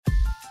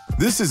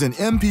This is an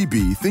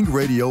MPB Think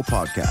Radio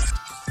podcast.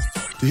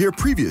 To hear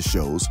previous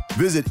shows,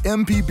 visit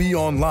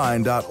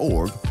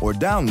mpbonline.org or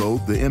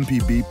download the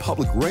MPB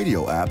Public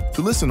Radio app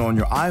to listen on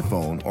your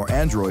iPhone or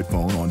Android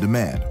phone on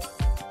demand.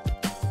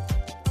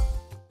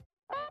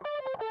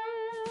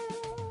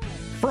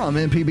 From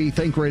MPB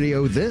Think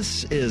Radio,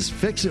 this is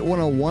Fix It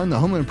 101, the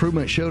home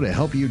improvement show to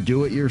help you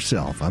do it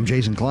yourself. I'm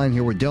Jason Klein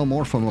here with Del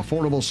Moore from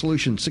Affordable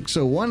Solutions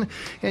 601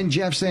 and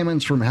Jeff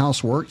Sammons from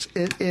Houseworks.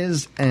 It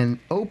is an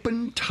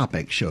open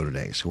topic show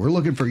today, so we're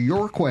looking for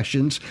your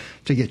questions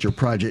to get your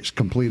projects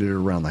completed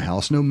around the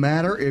house, no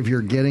matter if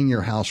you're getting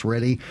your house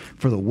ready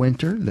for the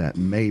winter that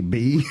may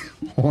be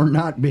or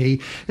not be.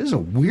 This is the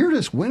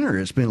weirdest winter.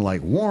 It's been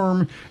like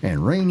warm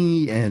and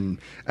rainy, and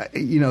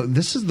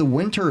this is the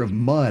winter of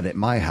mud at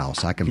my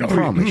house. I can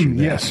promise you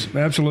that. Yes,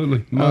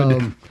 absolutely.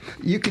 Mud.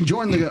 You can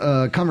join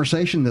the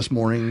conversation this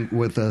morning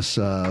with us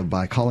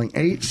by calling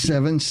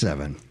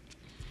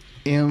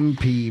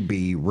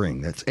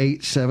 877-MPB-RING. That's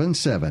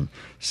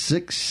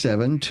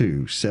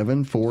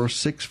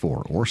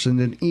 877-672-7464. Or send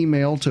an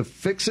email to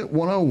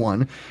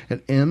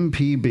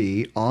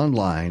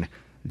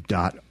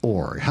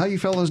fixit101@mpbonline.org. How you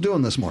fellas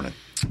doing this morning?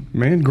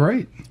 Man,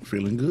 great.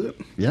 Feeling good.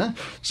 Yeah.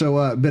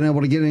 So, been able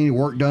to get any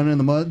work done in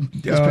the mud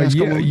this past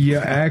couple weeks?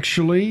 Yeah.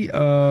 Actually,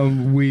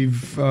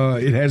 we've.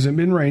 It hasn't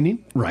been raining,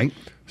 right?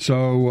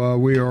 So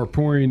we are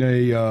pouring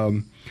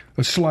a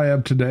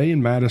slab today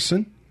in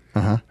Madison.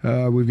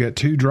 We've got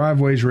 2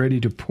 driveways ready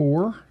to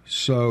pour.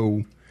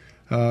 So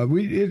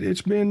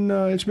it's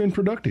been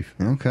productive.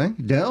 Okay,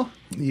 Del.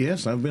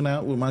 Yes, I've been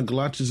out with my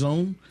galoshes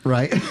on.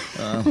 Right.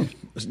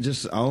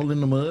 Just all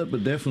in the mud,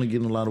 but definitely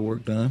getting a lot of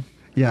work done.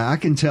 Yeah, I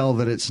can tell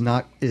that it's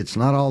not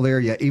all there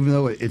yet, even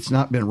though it's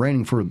not been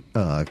raining for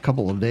a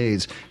couple of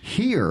days.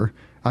 Here,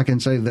 I can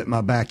say that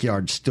my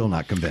backyard's still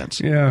not convinced.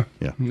 Yeah,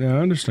 I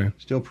understand.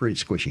 Still pretty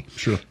squishy.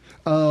 Sure.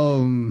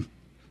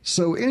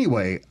 So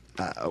anyway,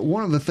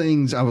 one of the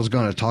things I was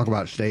going to talk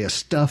about today is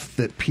stuff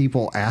that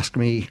people ask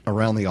me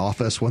around the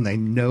office when they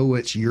know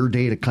it's your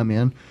day to come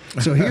in.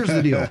 So here's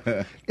the deal.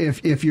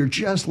 If you're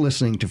just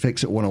listening to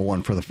Fix It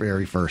 101 for the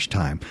very first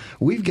time,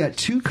 we've got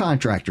 2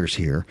 contractors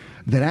here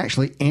that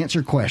actually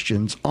answer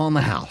questions on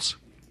the house.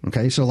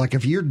 Okay, so like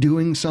if you're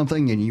doing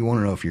something and you want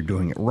to know if you're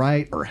doing it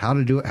right or how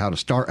to do it, how to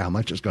start, how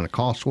much it's going to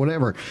cost,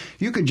 whatever,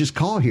 you can just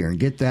call here and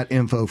get that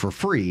info for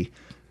free.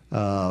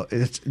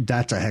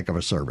 That's a heck of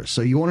a service.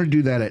 So you want to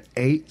do that at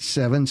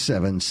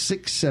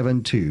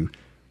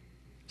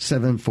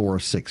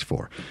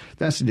 877-672-7464.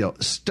 That's the deal.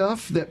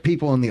 Stuff that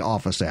people in the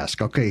office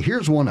ask. Okay,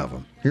 here's one of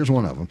them.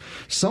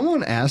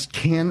 Someone asked,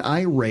 can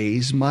I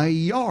raise my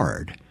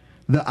yard?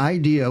 The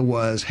idea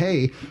was,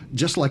 hey,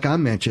 just like I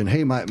mentioned,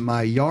 hey,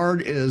 my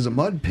yard is a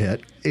mud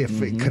pit.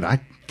 Can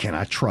I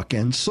truck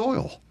in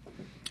soil?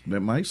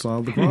 That might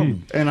solve the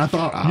problem. And I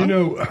thought,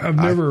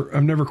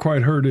 I've never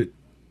quite heard it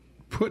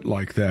put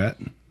like that.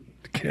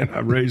 Can I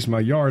raise my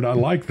yard? I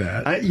like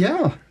that. I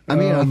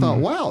thought,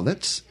 wow,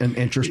 that's an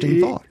interesting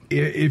thought.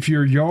 If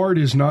your yard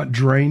is not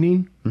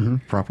draining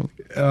properly,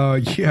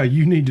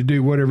 you need to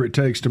do whatever it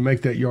takes to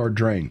make that yard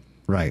drain.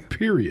 Right.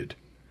 Period.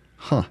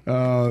 Huh.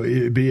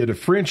 Be it a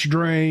French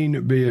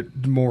drain, be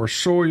it more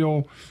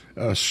soil,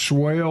 a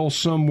swale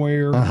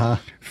somewhere.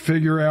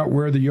 Figure out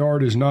where the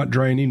yard is not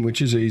draining, which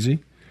is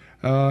easy,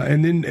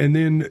 and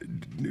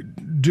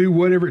then do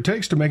whatever it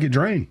takes to make it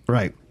drain.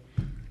 Right.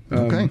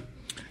 Okay.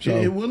 So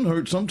it wouldn't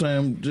hurt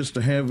sometimes just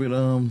to have it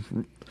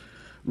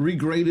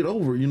regraded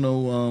over.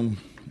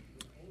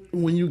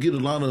 When you get a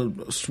lot of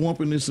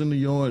swampiness in the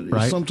yard,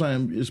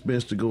 sometimes it's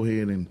best to go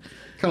ahead and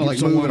kind of like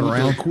move it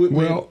around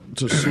equipment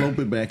to slope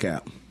it back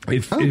out.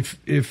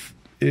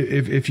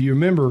 If you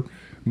remember,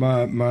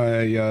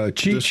 my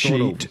cheat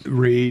sheet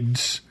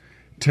reads: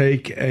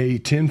 take a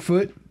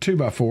 10-foot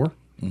 2x4,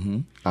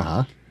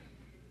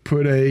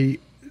 put a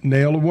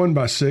nail of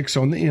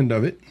 1x6 on the end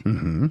of it.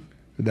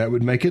 That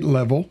would make it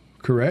level,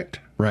 correct?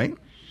 Right.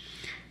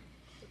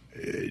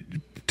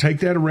 Take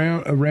that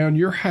around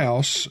your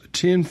house,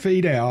 10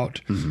 feet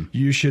out.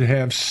 You should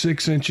have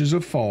 6 inches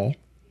of fall.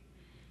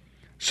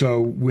 So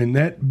when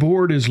that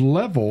board is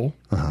level,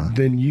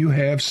 then you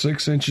have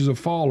 6 inches of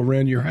fall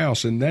around your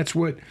house, and that's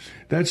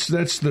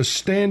the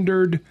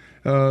standard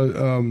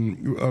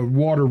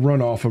water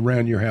runoff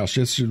around your house.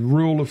 That's a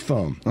rule of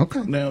thumb.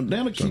 Okay. Now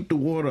that'll keep the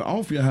water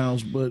off your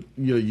house, but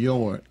your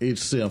yard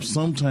itself,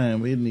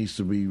 sometime it needs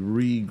to be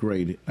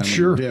regraded.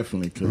 Sure,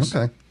 definitely.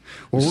 Okay.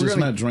 Well, it's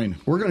not draining.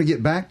 We're going to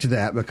get back to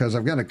that because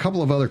I've got a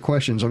couple of other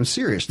questions. I'm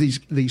serious.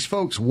 These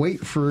folks wait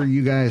for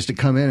you guys to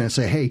come in and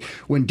say, hey,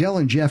 when Del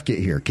and Jeff get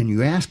here, can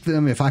you ask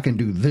them if I can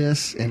do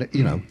this? And,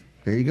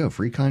 there you go.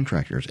 Free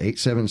contractors,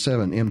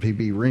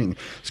 877-MPB-RING.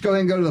 Let's go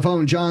ahead and go to the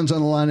phone. John's on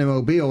the line in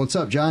Mobile. What's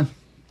up, John?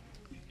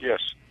 Yes.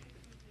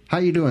 How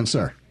you doing,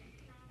 sir?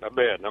 Not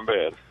bad. Am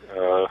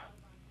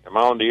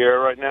I on the air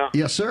right now?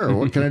 Yes, sir.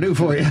 What can I do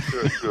for you?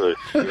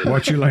 Good.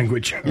 Watch your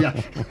language.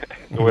 Yeah.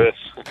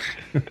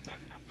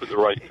 Put the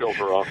right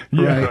filter on.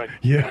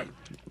 Yeah.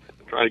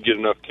 Trying to get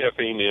enough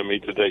caffeine in me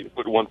today to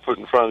put one foot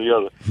in front of the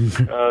other.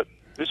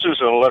 This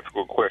is an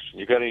electrical question.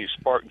 You got any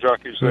spark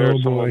jockeys there? Oh,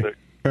 boy. Someone that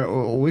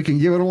We can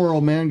give it a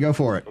whirl, man. Go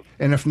for it.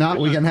 And if not,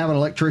 we can have an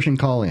electrician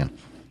call in.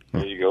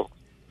 There you go.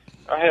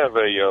 I have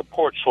a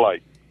porch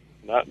light,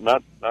 not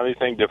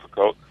anything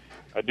difficult.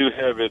 I do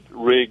have it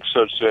rigged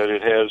such that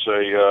it has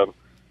a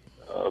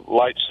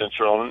light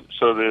sensor on it,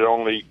 so that it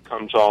only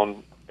comes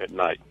on at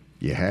night.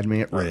 You had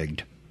me at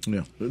rigged.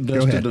 Yeah,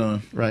 Go ahead.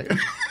 Right.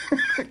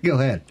 Go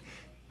ahead.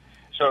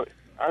 So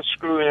I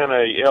screw in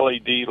a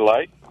LED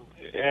light,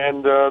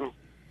 and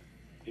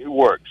it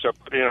works. I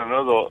put in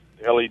another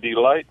LED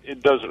light.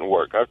 It doesn't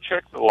work. I've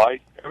checked the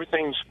light.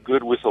 Everything's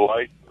good with the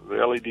light.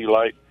 The LED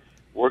light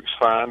works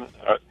fine.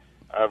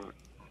 I've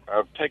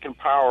taken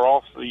power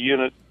off the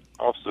unit,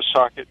 off the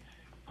socket,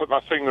 put my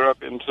finger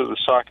up into the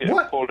socket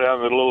and pull down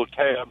the little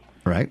tab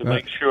to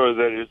make sure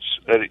that it's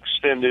at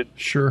extended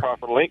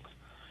proper length.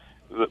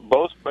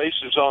 Both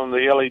bases on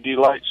the LED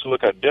lights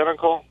look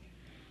identical.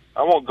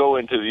 I won't go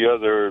into the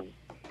other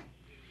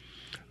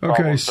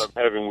problems I'm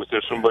having with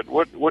this one, but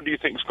what do you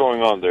think is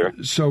going on there?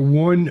 So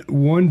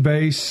one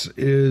base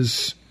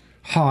is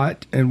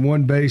hot and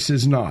one base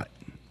is not.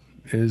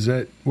 Is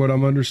that what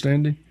I'm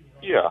understanding?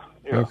 Yeah.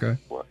 Okay.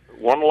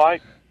 One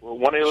LED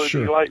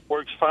light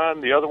works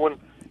fine. The other one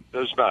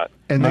does not.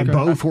 And they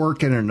both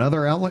work in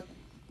another outlet?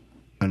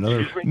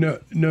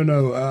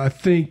 No. I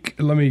think,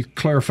 let me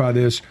clarify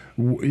this.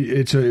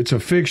 It's a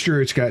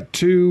fixture. It's got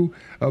two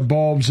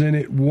bulbs in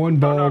it. One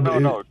bulb.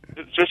 No.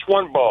 It's just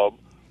one bulb.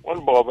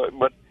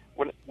 But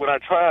when I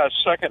try a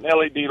second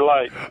LED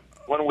light,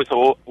 one with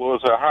a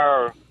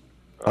higher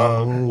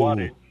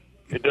wattage,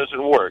 it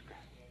doesn't work.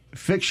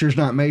 Fixture's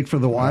not made for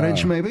the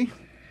wattage, maybe?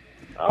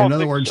 In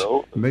other words,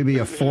 maybe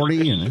a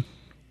 40 and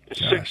it's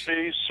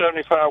 60,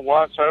 75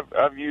 watts.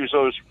 I've used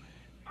those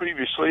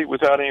previously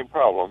without any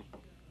problem.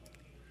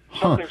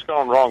 Something's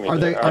gone wrong. Are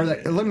they?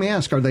 Let me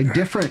ask: are they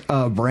different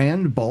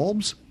brand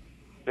bulbs?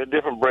 They're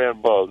different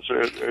brand bulbs.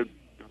 They're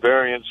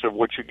variants of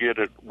what you get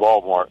at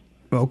Walmart.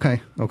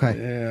 Okay.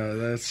 Yeah,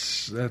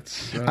 that's.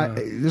 This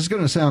is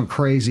going to sound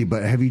crazy,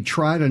 but have you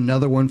tried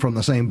another one from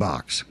the same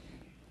box?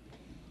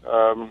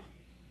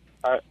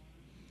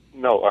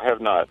 No, I have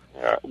not.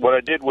 What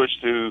I did was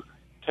to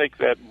take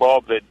that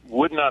bulb that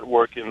would not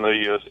work in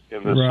the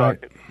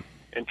socket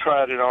and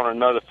tried it on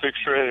another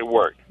fixture, and it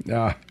worked.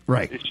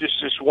 Right. It's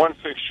just this one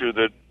fixture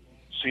that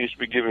seems to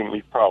be giving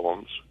me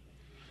problems.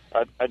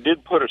 I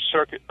did put a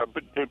socket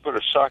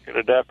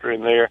adapter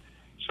in there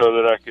so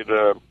that I could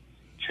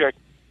check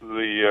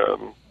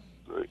the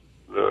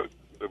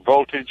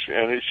voltage,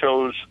 and it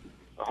shows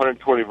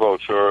 120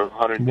 volts or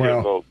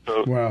 110 volts.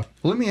 So,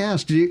 let me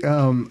ask you,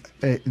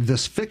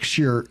 this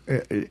fixture,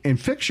 and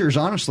fixtures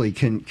honestly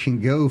can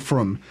go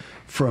from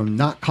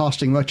not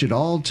costing much at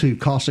all to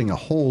costing a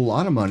whole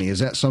lot of money. Is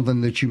that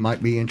something that you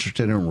might be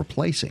interested in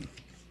replacing?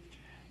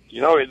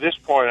 At this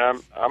point,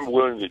 I'm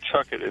willing to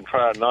chuck it and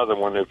try another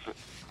one.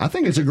 I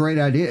think it's a great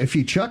idea. If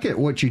you chuck it,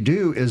 what you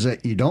do is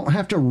that you don't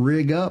have to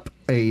rig up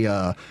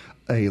a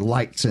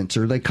light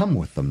sensor. They come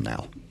with them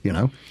now,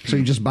 So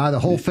you just buy the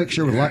whole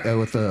fixture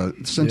with the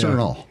sensor and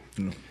all.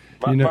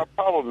 My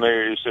problem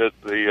there is that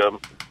the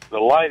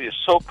light is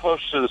so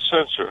close to the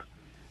sensor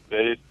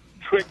that it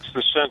tricks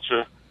the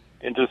sensor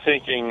into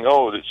thinking,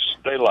 it's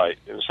daylight.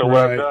 And so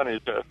what I've done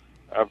is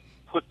I've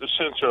put the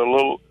sensor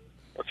a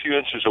few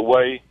inches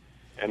away,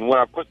 and when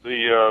I put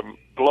the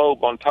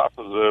globe on top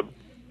of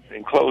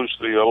enclose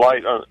the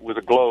light with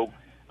a globe,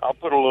 I'll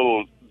put a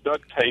little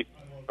duct tape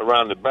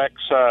around the back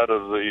side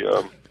of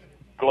the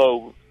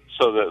globe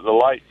so that the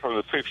light from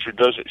the fixture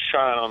doesn't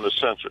shine on the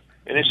sensor.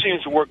 And it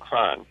seems to work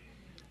fine.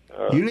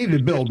 You need to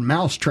build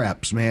mouse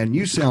traps, man.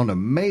 You sound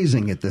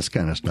amazing at this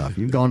kind of stuff.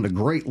 You've gone to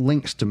great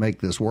lengths to make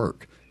this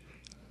work.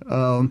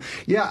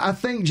 I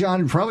think,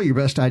 John, probably your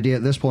best idea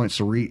at this point is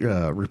to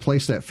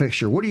replace that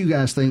fixture. What do you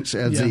guys think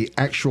as the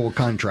actual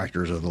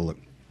contractors of the look?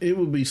 It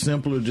would be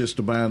simpler just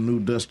to buy a new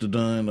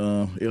duster-done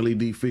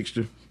LED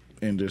fixture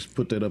and just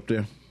put that up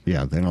there.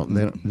 Yeah, they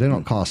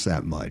don't cost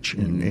that much,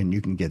 and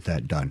you can get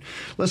that done.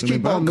 Let's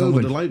keep on moving.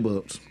 With the light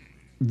bulbs.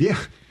 Yeah,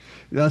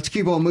 let's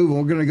keep on moving.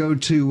 We're going to go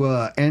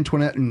to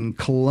Antoinette in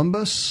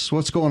Columbus.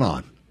 What's going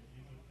on?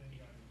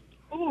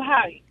 Oh,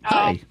 hi.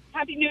 Hi.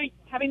 Happy New Year.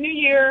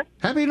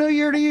 Happy New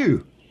Year to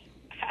you.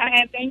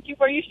 And thank you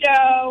for your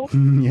show.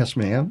 Yes,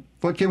 ma'am.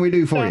 What can we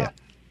do for you?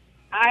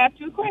 I have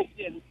two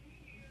questions.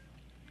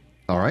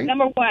 All right.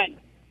 Number one,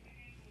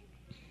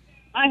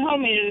 my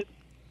home is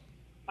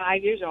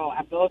 5 years old.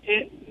 I built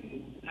it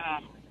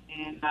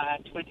in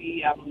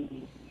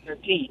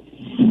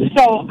 2013.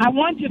 So I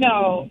want to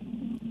know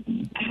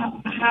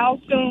how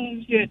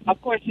soon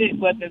of course it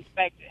was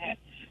inspected, had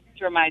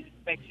termite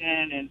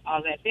inspection and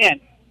all that then.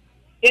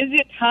 Is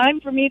it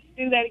time for me to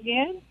do that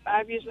again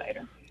 5 years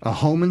later? A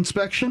home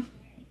inspection?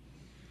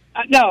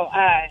 No,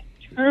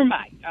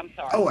 termite. I'm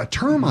sorry. Oh, a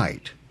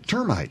termite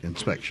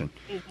inspection.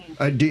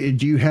 Mm-hmm.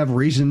 Do you have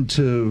reason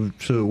to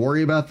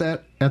worry about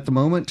that at the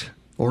moment,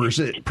 or is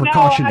it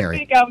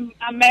precautionary? No, I think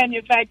I'm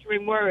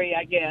manufacturing worry,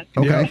 I guess.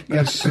 Okay,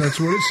 yeah, that's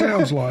what it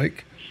sounds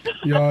like.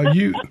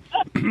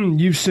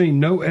 You've seen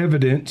no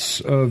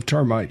evidence of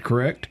termite,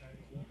 correct?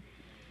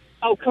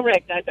 Oh,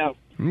 correct. I don't.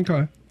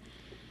 Okay.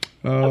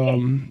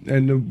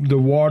 And the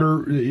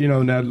water,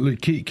 now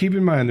keep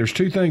in mind, there's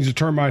two things a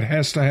termite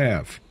has to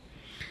have.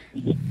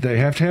 They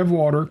have to have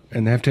water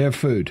and they have to have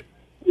food.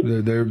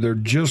 They're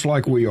just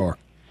like we are.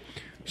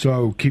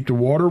 So keep the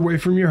water away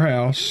from your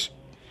house.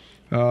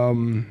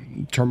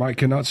 Termite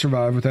cannot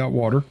survive without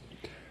water.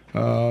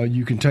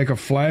 You can take a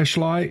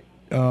flashlight,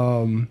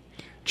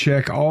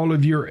 check all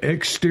of your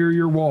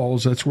exterior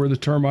walls. That's where the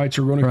termites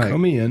are going to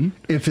come in.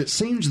 If it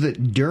seems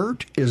that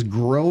dirt is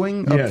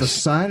growing up the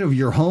side of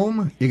your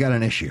home, you got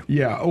an issue.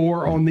 Yeah,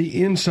 or on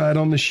the inside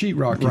on the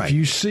sheetrock. Right. If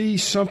you see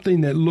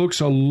something that looks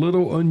a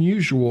little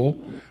unusual,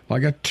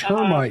 like a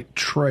termite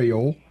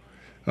trail,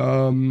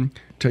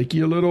 take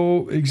you a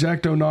little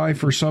X-Acto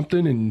knife or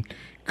something and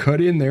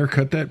cut in there,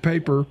 cut that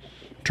paper.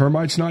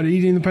 Termites not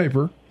eating the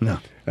paper. No.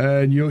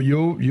 And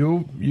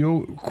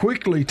you'll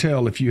quickly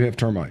tell if you have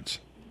termites.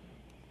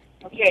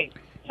 Okay,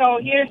 so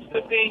here's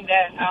the thing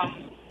that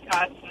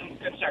caused some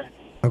concern.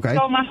 Okay.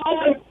 So my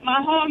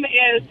home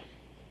is,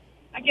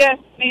 I guess,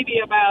 maybe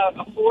about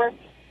a fourth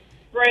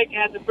brick,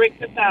 has a brick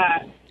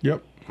facade.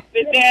 Yep.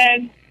 But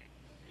then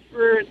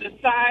for the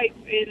sides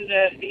in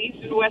the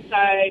east and west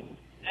side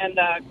and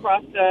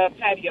across the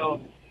patio,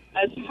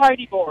 it's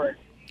hardy board.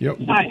 Yep.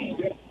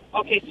 Siding.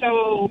 Okay,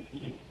 so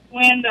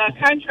when the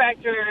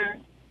contractor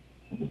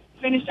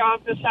finished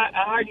off the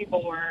hardy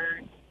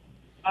board,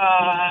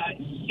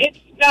 it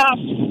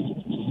stopped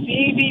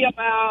maybe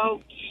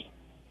about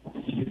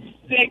 6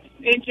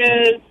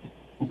 inches,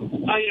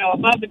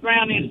 above the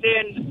ground, and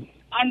then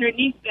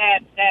underneath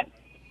that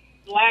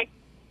black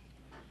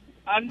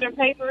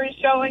underpaper is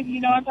showing.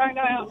 You know what I'm talking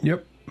about?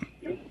 Yep.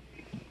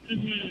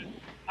 Mm-hmm.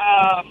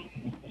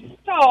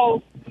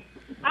 So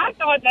I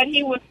thought that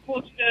he was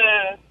supposed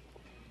to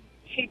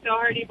take the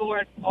hardy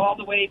board all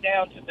the way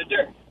down to the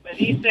dirt, but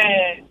he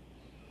said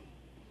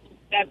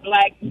that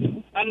black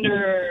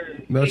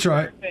under. That's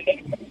right.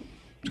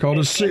 It's called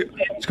a seal.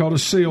 It's called a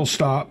seal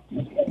stop.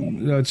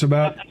 It's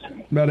about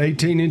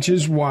 18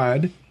 inches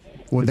wide.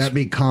 Would that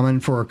be common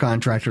for a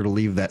contractor to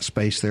leave that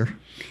space there?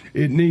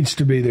 It needs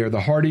to be there.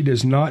 The hardy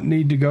does not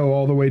need to go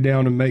all the way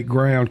down and make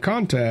ground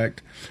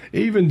contact,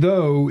 even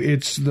though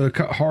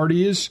the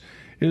hardy is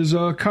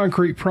a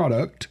concrete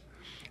product.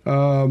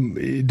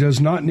 It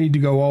does not need to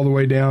go all the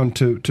way down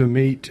to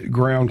meet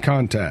ground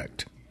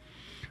contact.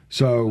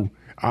 So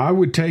I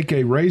would take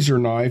a razor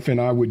knife and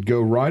I would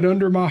go right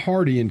under my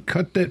hardy and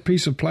cut that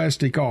piece of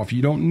plastic off.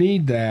 You don't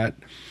need that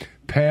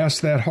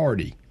past that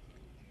hardy.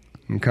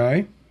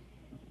 Okay?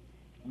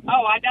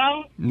 Oh, I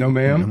don't? No,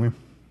 ma'am.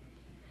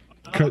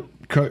 Cut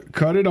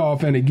it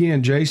off. And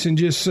again, Jason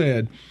just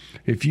said,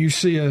 if you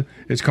see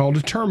it's called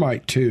a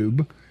termite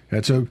tube.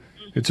 It's a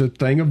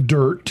thing of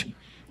dirt.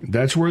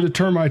 That's where the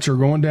termites are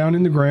going down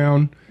in the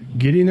ground,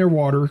 getting their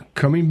water,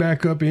 coming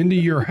back up into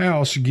your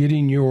house,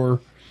 getting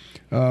your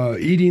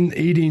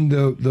eating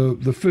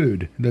the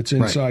food that's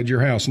inside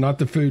your house, not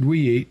the food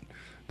we eat,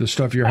 the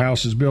stuff your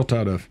house is built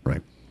out of.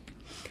 Right.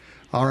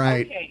 All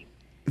right. Okay.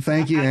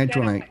 Thank you,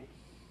 Antoinette.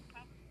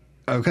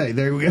 Okay,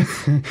 there we go.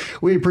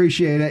 We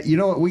appreciate it. You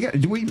know what? We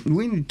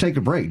need to take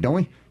a break, don't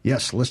we?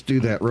 Yes, let's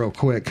do that real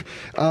quick.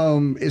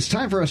 It's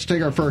time for us to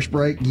take our first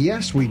break.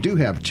 Yes, we do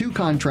have 2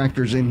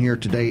 contractors in here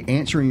today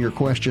answering your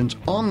questions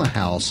on the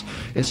house.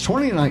 It's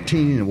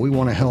 2019, and we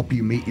want to help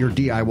you meet your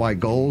DIY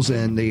goals,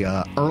 and the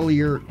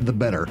earlier, the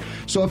better.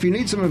 So if you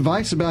need some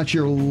advice about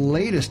your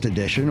latest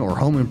addition or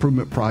home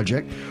improvement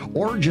project,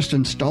 or just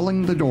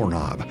installing the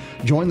doorknob,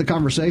 join the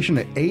conversation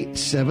at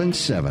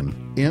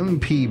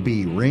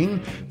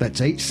 877-MPB-RING.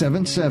 That's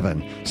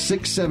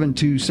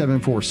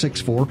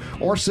 877-672-7464,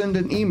 or send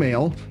an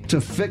email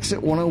to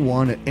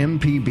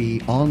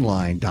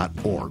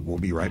fixit101@mpbonline.org. We'll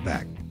be right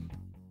back.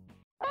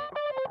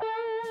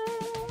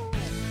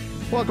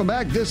 Welcome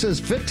back. This is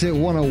Fix It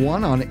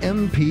 101 on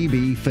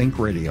MPB Think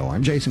Radio.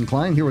 I'm Jason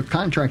Klein here with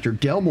contractor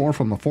Del Moore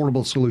from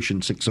Affordable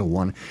Solutions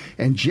 601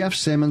 and Jeff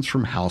Simmons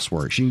from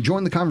Houseworks. You can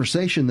join the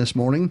conversation this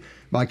morning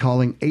by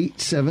calling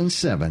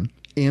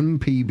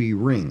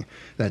 877-MPB-RING.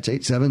 That's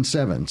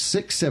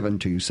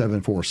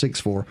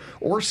 877-672-7464,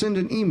 or send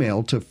an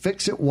email to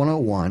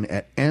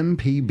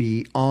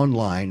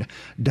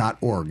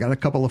fixit101@mpbonline.org. Got a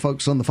couple of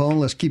folks on the phone.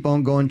 Let's keep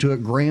on going to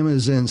it. Graham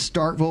is in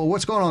Starkville.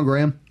 What's going on,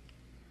 Graham?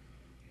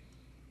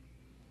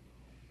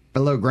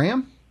 Hello,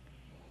 Graham?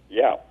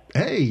 Yeah.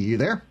 Hey, you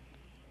there?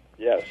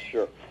 Yes,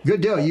 sure.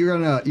 Good deal.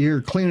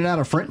 You're cleaning out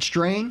a French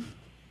drain?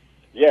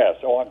 Yes.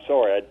 Oh, I'm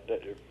sorry.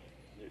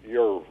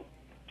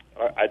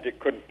 I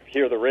couldn't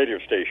hear the radio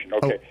station.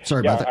 Okay. Oh, sorry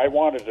about that. I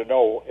wanted to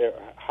know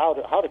how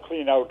to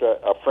clean out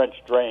a French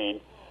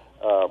drain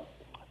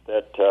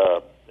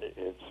that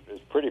is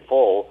pretty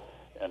full,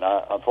 and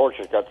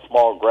unfortunately it's got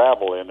small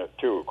gravel in it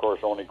too. Of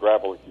course, only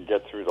gravel that can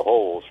get through the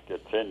holes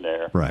gets in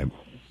there. Right.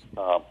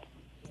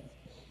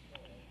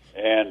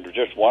 And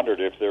just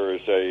wondered if there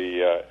is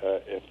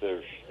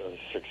a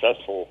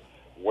successful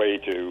way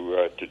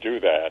to do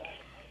that.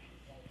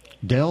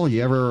 Del,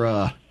 you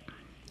ever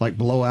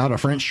blow out a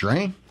French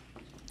drain?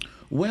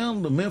 Well,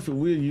 the method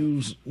we'll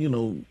use,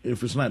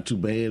 if it's not too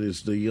bad,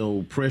 is the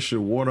old pressure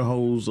water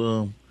hose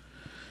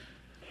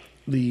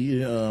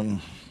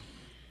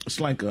It's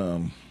like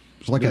a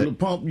little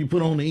pump you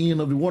put on the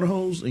end of the water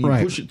hose and you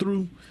push it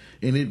through,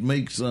 and it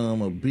makes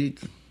a big.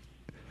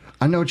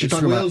 I know what you're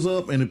talking about. It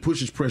swells up and it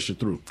pushes pressure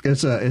through.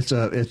 It's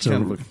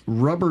a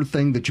rubber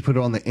thing that you put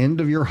on the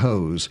end of your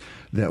hose.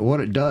 That what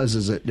it does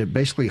is it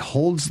basically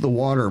holds the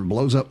water and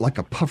blows up like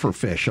a puffer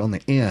fish on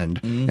the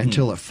end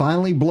until it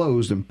finally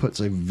blows and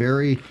puts a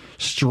very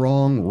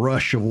strong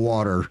rush of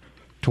water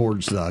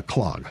towards the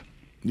clog.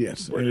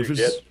 Yes. Where do you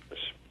get?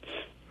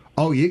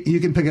 Oh, you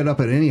can pick it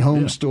up at any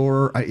home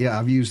store.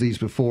 I've used these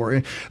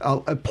before.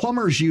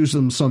 Plumbers use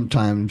them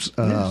sometimes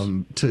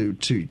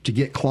to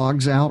get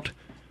clogs out.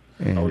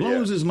 And as long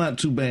as it's not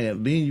too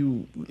bad,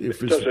 then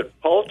does it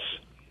pulse?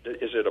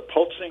 Is it a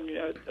pulsing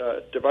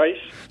device?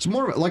 It's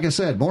more, like I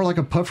said, more like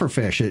a puffer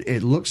fish.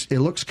 It looks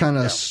kind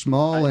of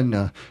small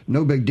and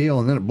no big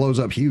deal, and then it blows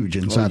up huge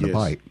inside the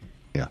pipe.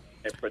 Yeah.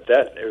 But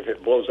that, if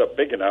it blows up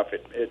big enough,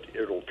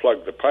 it'll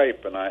plug the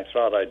pipe. And I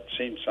thought I'd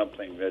seen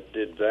something that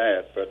did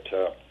that, but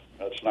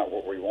that's not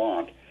what we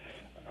want.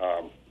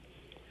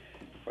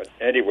 But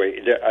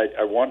anyway,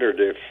 I wondered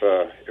if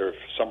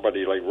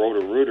somebody like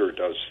Roto-Rooter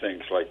does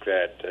things like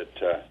that.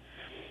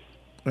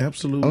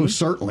 Absolutely. Oh,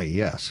 certainly,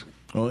 yes.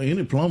 Well,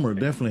 any plumber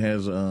definitely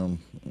has.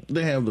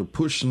 They have the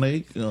push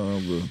snake,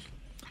 the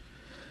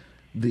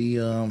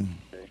one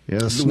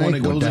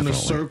that goes in a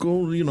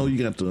circle. You know, you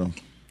got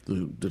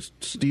the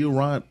steel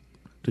rod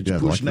that you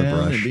push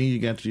down, and then you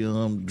got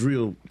your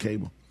drill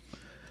cable.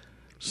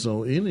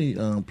 So any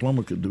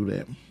plumber could do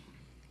that.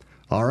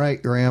 All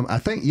right, Graham. I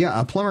think,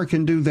 a plumber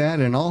can do that.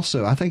 And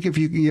also, I think if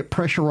you can get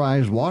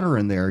pressurized water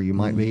in there, you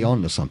might be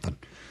onto something.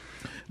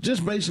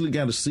 Just basically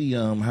got to see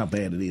how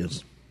bad it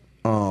is.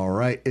 All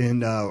right.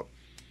 And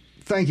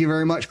thank you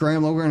very much,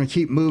 Graham. We're going to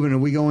keep moving,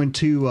 and we go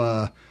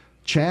into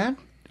Chad.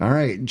 All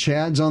right.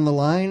 Chad's on the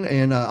line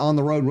and on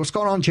the road. What's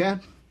going on,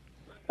 Chad?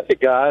 Hey,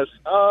 guys.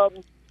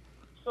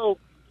 So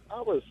I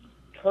was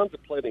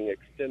contemplating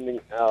extending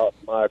out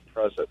my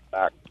present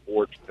back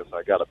porch because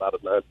I got about a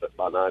 9-foot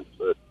by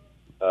 9-foot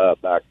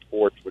back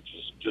porch, which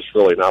is just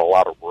really not a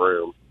lot of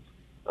room.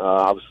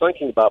 I was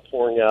thinking about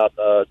pouring out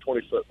a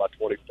 20-foot by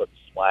 20-foot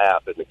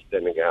slab and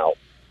extending out.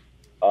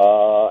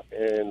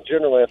 And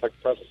generally, I think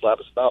the present slab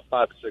is about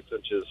 5 to 6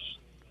 inches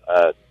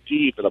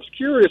deep. And I was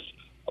curious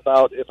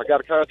about, if I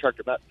got a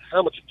contractor, about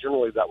how much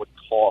generally that would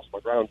cost.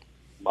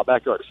 My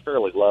backyard is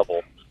fairly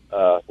level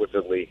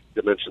within the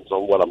dimensions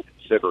on what I'm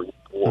considering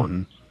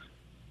corn.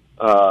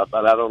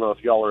 But I don't know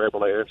if y'all are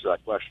able to answer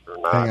that question or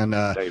not. Hang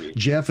on,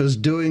 Jeff is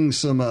doing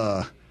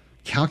some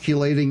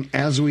calculating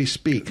as we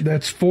speak.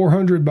 That's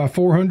 400 by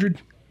 400?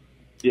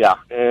 Yeah,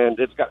 and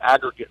it's got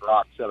aggregate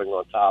rock setting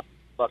on top.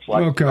 Much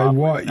like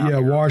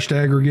washed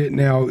aggregate.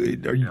 Now,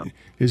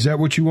 is that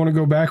what you want to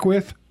go back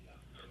with?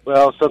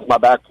 Well, since my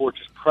back porch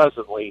is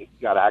presently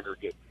got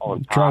aggregate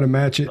on top. Try to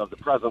match it. Of the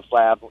present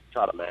slab,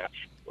 try to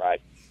match, right?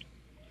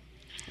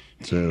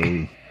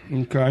 So,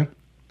 okay.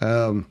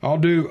 I'll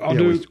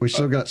do. We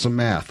still got some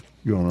math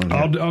going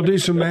on. I'll do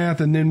some math,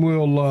 and then we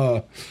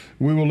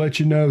will let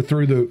you know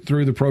through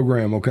the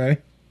program. Okay.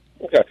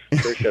 Okay.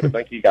 Appreciate it.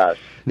 Thank you, guys.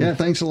 Yeah.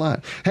 Thanks a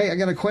lot. Hey, I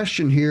got a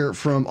question here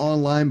from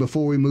online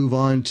before we move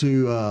on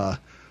to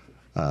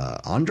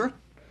Andra.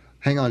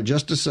 Hang on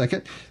just a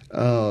second.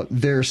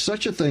 There's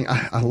such a thing.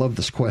 I love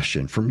this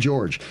question from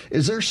George.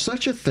 Is there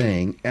such a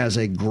thing as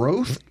a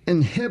growth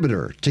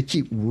inhibitor to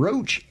keep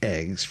roach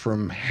eggs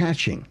from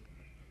hatching?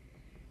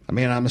 I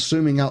mean, I'm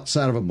assuming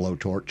outside of a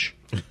blowtorch.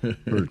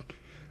 Or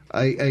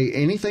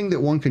anything that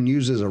one can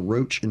use as a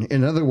roach.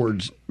 In other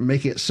words,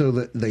 make it so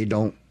that they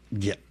don't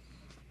get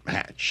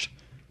hatched.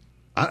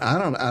 I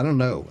don't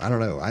know.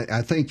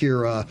 I think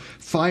you're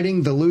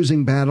fighting the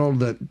losing battle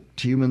that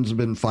humans have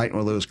been fighting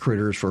with those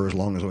critters for as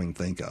long as we can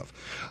think of.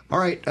 All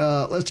right,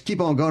 let's keep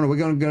on going. We're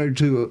going to go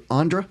to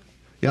Andra.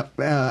 Yep.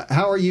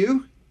 How are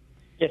you?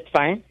 Just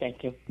fine,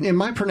 thank you.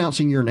 Am I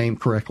pronouncing your name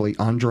correctly,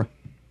 Andra?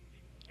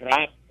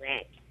 Right.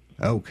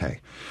 Okay.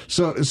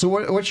 So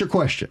what's your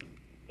question?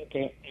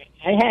 Okay,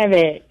 I have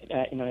a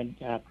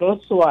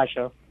clothes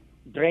washer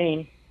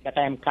drain that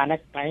I am trying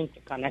to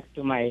connect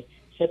to my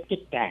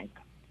septic tank,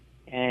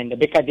 and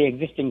because the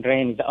existing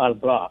drain is all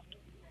blocked.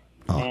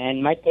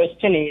 And my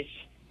question is,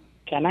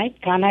 can I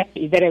connect?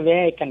 Is there a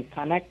way I can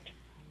connect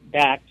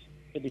that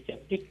to the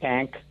septic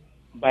tank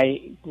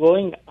by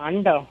going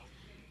under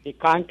the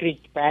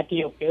concrete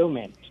patio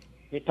pavement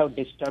without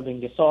disturbing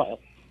the soil?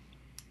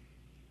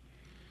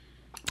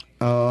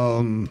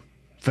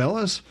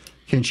 Fellas,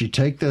 can she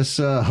take this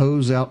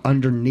hose out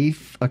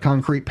underneath a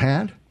concrete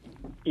pad?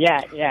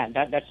 Yeah,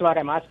 that's what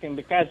I'm asking,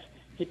 because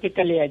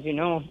typically, as you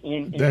know,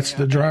 that's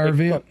the dryer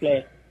vent.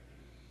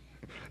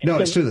 No,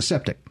 it's to the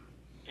septic.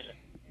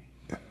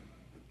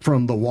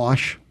 From the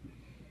wash.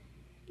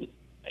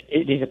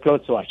 It is a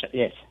clothes washer,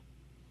 yes.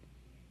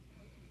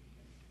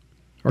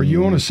 Are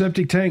you on a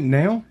septic tank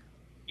now?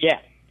 Yeah,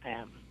 I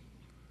am.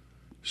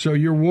 So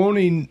you're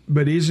wanting,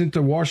 but isn't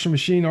the washing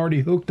machine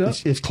already hooked up?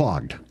 It's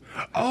clogged.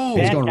 Oh,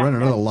 he's going to run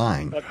another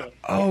line. Okay.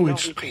 Oh,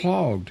 it's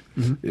clogged.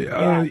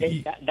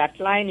 That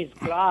line is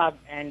clogged,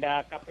 and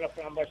a couple of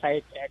plumbers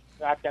I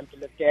got them to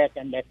look at,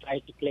 and they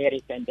tried to clear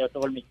it, and they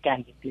told me it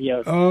can't be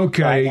cleared.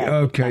 Okay, So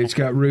okay, it's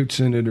got roots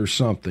in it or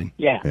something.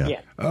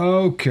 Yeah.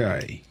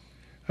 Okay.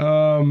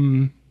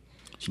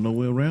 There's no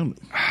way around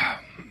it.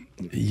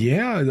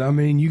 Yeah, I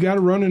mean, you got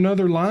to run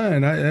another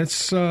line.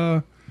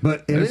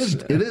 But it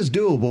is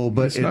doable,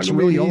 but it's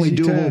really only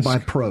doable by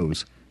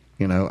pros.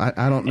 You know,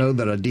 I don't know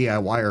that a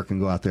DIYer can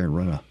go out there and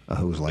run a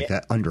hose like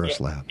that under a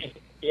slab.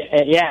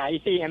 Yeah, you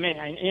see, I mean,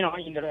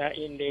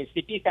 in the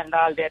cities and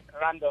all, they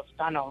run those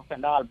tunnels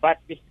and all, but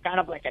it's kind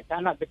of like a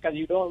tunnel because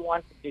you don't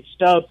want to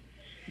disturb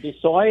the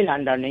soil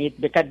underneath,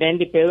 because then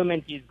the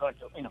pavement is going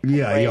to,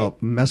 you'll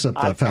mess up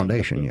the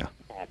foundation. Yeah.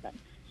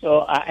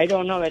 So I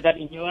don't know whether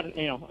in your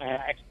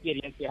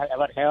experience you have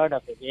ever heard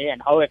of it,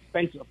 and how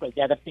expensive. Because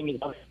the other thing is,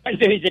 how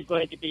expensive is it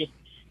going to be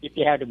if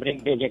you have to bring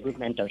big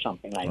equipment or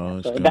something like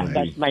that? So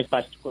that's my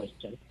first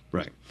question.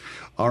 Right.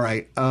 All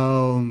right.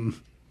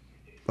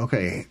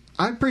 Okay.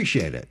 I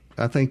appreciate it.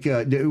 I think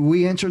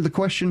we answered the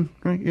question,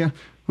 right? Yeah,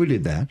 we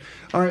did that.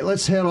 All right.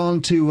 Let's head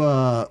on to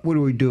what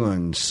are we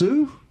doing?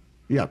 Sue?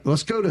 Yeah.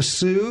 Let's go to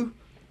Sue.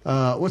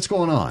 What's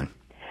going on?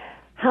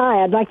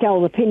 Hi. I'd like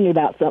y'all's opinion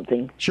about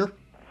something. Sure.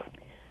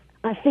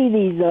 I see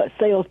these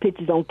sales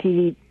pitches on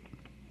TV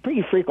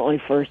pretty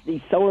frequently. First,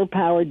 these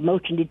solar-powered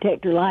motion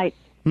detector lights,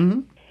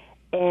 and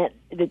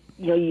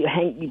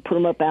you put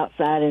them up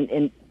outside,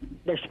 and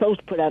they're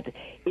supposed to put out.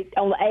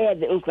 On the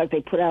ad, it looks like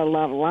they put out a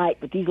lot of light,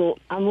 but these little,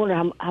 I'm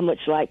wondering how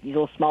much light these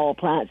little small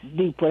appliances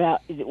do put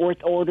out. Is it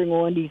worth ordering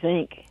one? Do you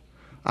think?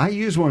 I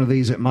use one of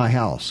these at my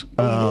house.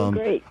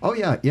 Great. Oh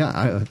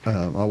yeah.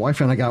 My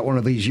wife and I got one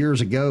of these years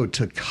ago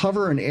to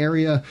cover an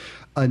area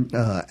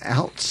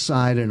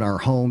outside in our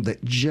home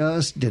that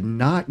just did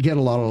not get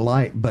a lot of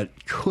light, but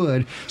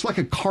could. It's like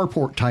a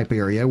carport type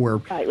area where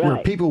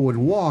people would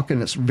walk,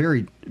 and it's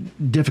very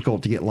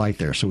difficult to get light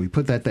there. So we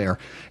put that there,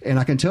 and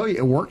I can tell you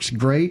it works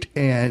great.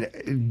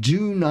 And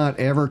do not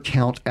ever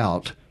count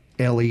out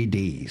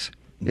LEDs.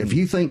 If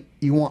you think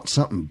you want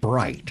something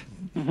bright,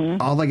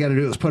 all they got to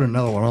do is put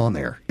another one on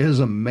there. It is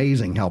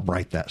amazing how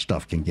bright that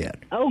stuff can get.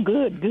 Oh,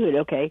 good,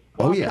 okay.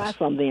 Well, I'll try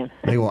some then.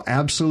 They will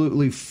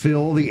absolutely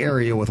fill the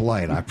area with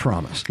light, I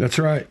promise. That's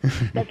right.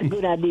 That's a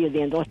good idea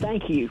then. Well,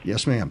 thank you.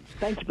 Yes, ma'am.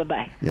 Thank you.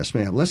 Bye-bye. Yes,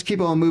 ma'am. Let's keep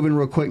on moving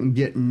real quick and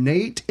get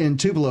Nate in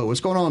Tupelo. What's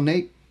going on,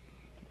 Nate?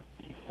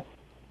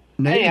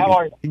 Hey, how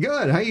are you?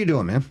 Good. How you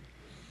doing, man?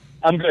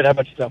 I'm good. How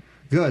about yourself?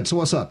 Good. So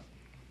what's up?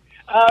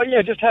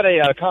 Just had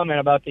a comment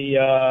about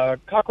the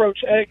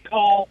cockroach egg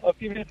call a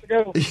few minutes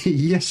ago.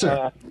 Yes,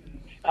 sir.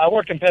 I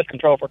worked in pest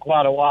control for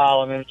quite a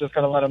while, and I was just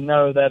going to let them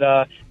know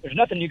that there's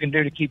nothing you can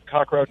do to keep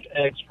cockroach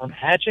eggs from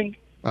hatching.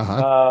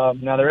 Now,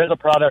 there is a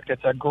product,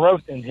 it's a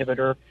growth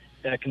inhibitor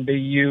that can be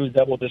used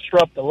that will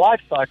disrupt the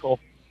life cycle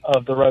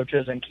of the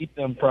roaches and keep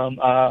them from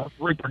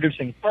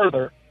reproducing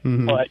further,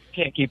 but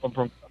can't keep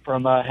them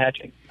from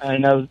hatching.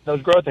 And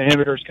those growth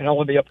inhibitors can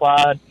only be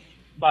applied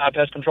by a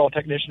pest control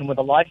technician with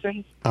a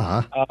license.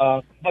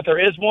 But there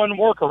is one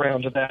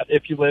workaround to that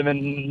if you live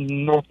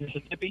in North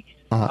Mississippi.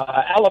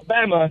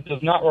 Alabama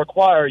does not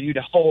require you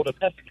to hold a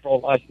pest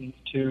control license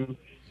to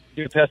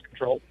do pest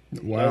control.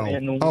 Wow.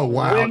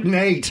 Wow.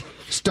 Nate,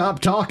 stop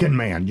talking,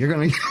 man. You're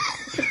going to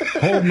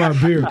hold my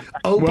beer.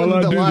 Open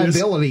the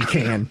liability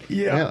can.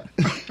 Yeah.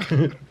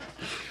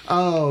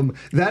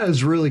 That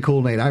is really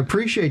cool, Nate. I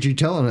appreciate you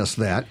telling us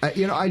that.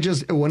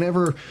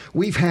 Whenever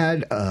we've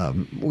had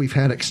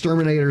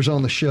exterminators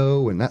on the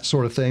show and that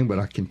sort of thing, but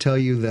I can tell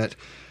you that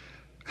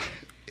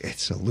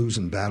it's a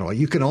losing battle.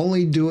 You can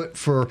only do it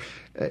for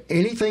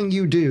anything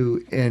you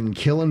do in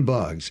killing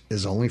bugs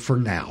is only for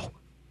now.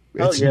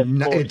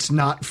 It's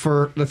not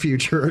for the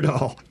future at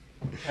all.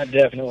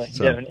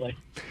 Definitely.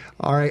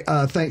 All right.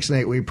 Thanks,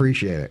 Nate. We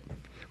appreciate it.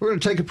 We're going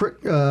to take a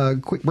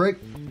quick break.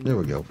 There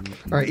we go.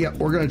 All right,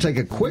 we're going to take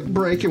a quick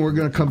break, and we're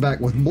going to come back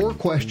with more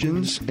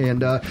questions.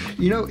 And,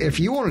 if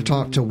you want to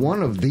talk to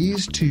one of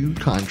these two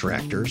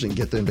contractors and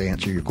get them to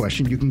answer your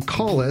question, you can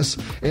call us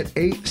at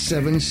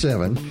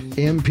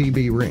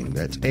 877-MPB-RING.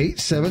 That's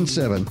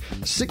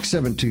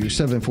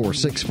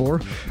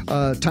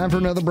 877-672-7464. Time for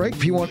another break.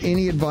 If you want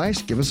any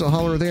advice, give us a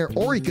holler there,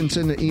 or you can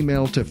send an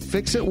email to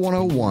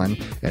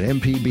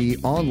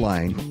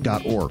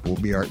fixit101@mpbonline.org. We'll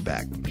be right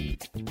back.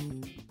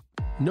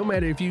 No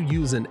matter if you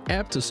use an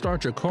app to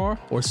start your car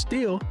or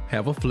still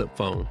have a flip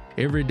phone,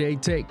 Everyday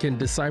Tech can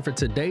decipher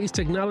today's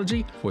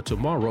technology for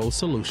tomorrow's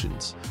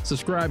solutions.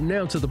 Subscribe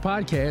now to the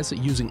podcast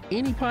using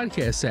any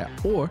podcast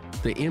app or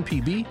the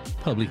MPB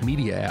Public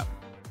Media app.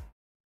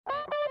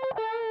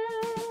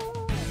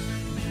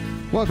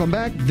 Welcome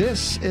back.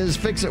 This is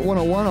Fix It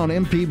 101 on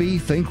MPB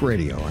Think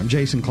Radio. I'm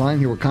Jason Klein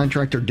here with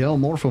contractor Del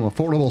Moore from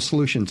Affordable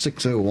Solution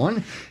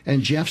 601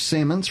 and Jeff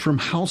Sammons from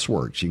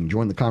Houseworks. You can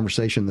join the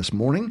conversation this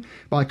morning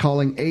by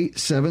calling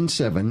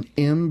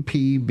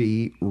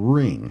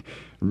 877-MPB-RING.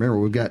 Remember,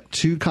 we've got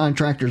two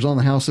contractors on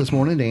the house this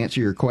morning to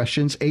answer your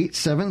questions.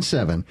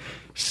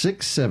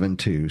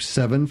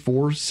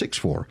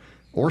 877-672-7464.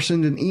 or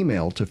send an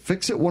email to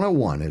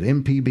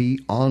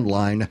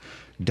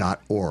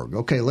fixit101@mpbonline.org.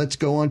 Okay, let's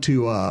go on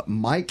to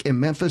Mike in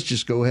Memphis.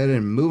 Just go ahead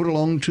and move it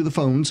along to the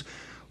phones.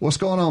 What's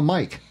going on,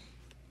 Mike?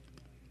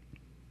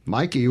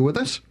 Mike, are you with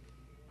us?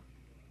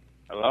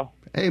 Hello?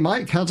 Hey,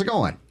 Mike, how's it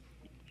going?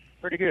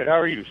 Pretty good. How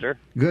are you, sir?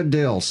 Good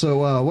deal.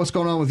 So what's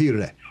going on with you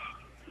today?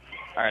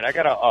 All right, I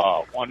got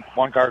a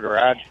one-car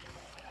garage,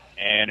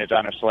 and it's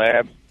on a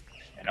slab,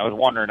 and I was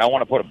wondering, I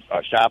want to put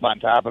a shop on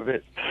top of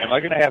it. Am I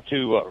going to have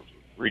to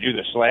redo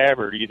the slab,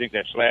 or do you think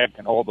that slab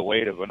can hold the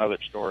weight of another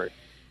story?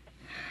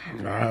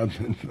 The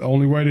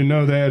only way to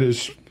know that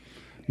is,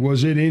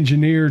 was it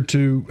engineered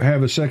to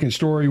have a second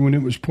story when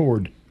it was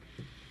poured? To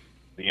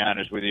be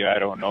honest with you, I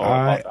don't know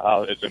about the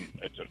house.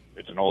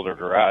 It's an older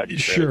garage.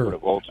 Sure. Put a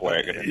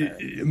Volkswagen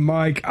in there.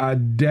 Mike, I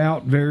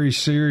doubt very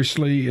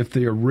seriously if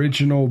the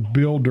original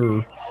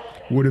builder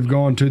would have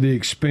gone to the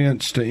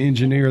expense to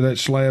engineer that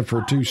slab for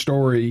a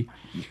 2-story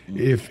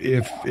if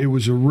it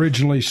was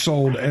originally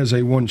sold as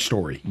a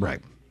 1-story.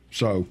 Right.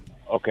 So.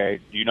 Okay.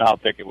 Do you know how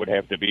thick it would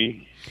have to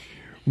be?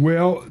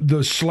 Well,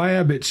 the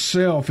slab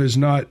itself is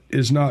not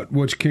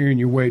what's carrying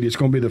your weight. It's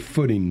going to be the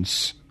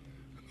footings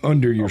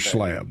under your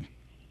slab.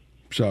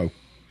 So,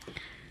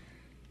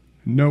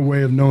 no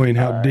way of knowing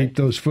how deep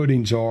those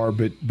footings are,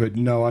 but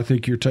no, I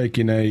think you're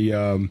taking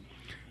a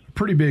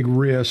pretty big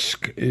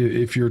risk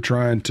if you're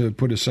trying to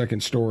put a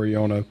second story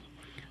on a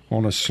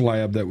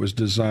slab that was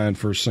designed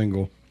for a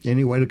single.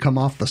 Any way to come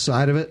off the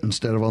side of it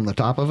instead of on the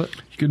top of it?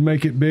 You could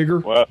make it bigger.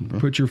 Well,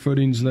 put your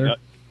footings there.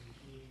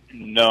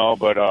 No,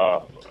 but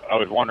I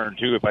was wondering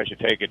too if I should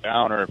take it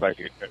down or if I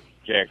could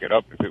jack it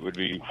up. If it would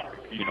be, to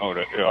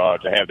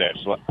have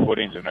that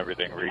footings and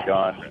everything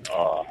redone.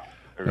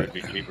 Or it'd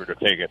be cheaper to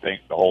take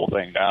the whole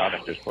thing down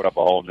and just put up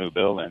a whole new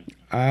building.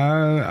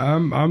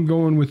 I'm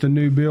going with the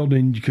new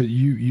building because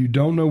you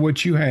don't know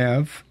what you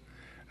have.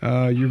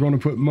 You're going to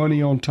put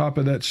money on top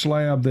of that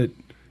slab that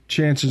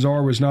chances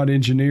are was not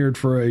engineered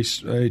for a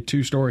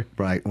 2-story.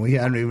 Right. We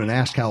haven't even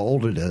asked how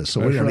old it is,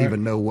 so we don't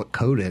even know what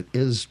code it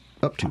is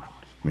up to.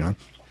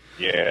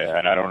 Yeah,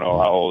 and I don't know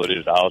how old it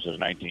is. The house is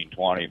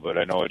 1920, but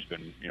I know it's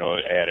been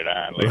added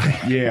on later.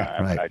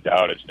 Yeah, right. I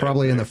doubt it's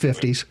probably in the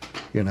 50s.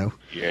 Yeah.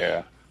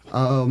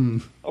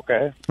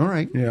 Okay. All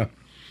right. Yeah.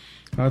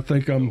 I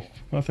think I'm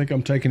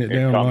taking it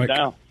down, Mike.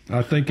 Down.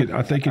 I think it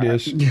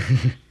is.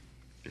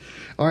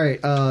 All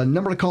right.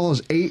 Number to call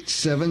is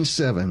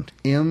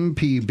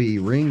 877-MPB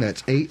ring.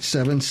 That's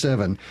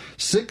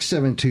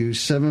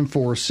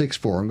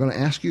 877-672-7464. I'm going to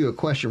ask you a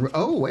question.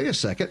 Oh, wait a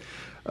second.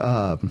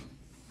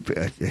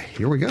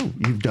 Here we go.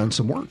 You've done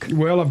some work.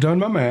 Well, I've done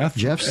my math.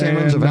 Jeff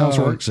Simmons of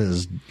Houseworks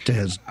has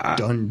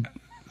done.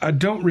 I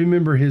don't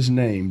remember his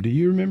name. Do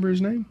you remember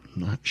his name?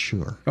 Not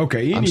sure.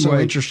 Okay. Anyway, I'm so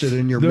interested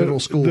in your middle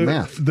school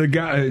math. The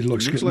guy it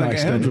looks like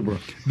nice, algebra.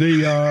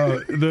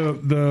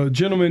 The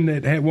gentleman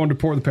that wanted to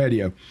pour the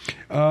patio.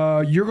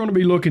 You're going to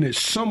be looking at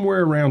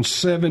somewhere around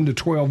 $7 to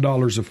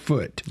 $12 a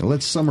foot. Now,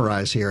 let's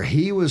summarize here.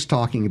 He was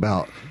talking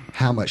about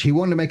how much he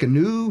wanted to make a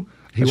new.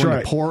 He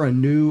wanted to pour a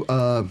new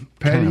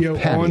patio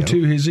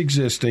onto his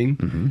existing.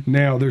 Mm-hmm.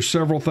 Now, there's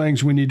several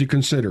things we need to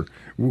consider.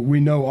 We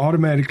know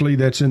automatically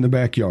that's in the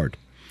backyard.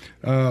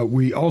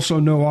 We also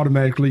know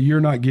automatically you're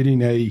not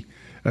getting a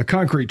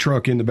concrete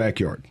truck in the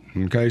backyard.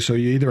 Okay, so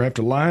you either have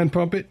to line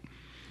pump it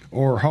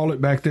or haul it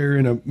back there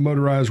in a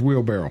motorized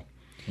wheelbarrow.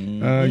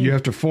 Mm-hmm. You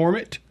have to form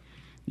it.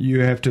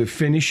 You have to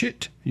finish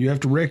it. You have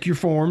to wreck your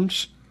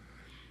forms.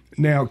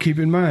 Now, keep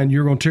in mind,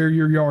 you're going to tear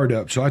your yard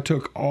up. So I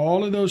took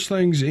all of those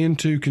things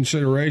into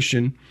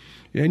consideration,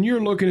 and you're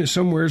looking at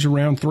somewhere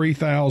around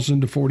 $3,000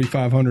 to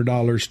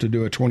 $4,500 to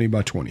do a 20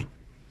 by 20.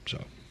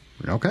 So,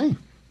 okay.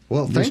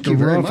 Well, thank you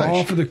very much. Just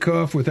off of the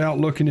cuff without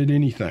looking at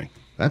anything.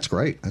 That's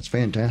great. That's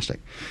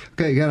fantastic.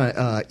 Okay, you got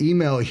an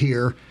email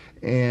here,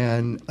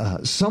 and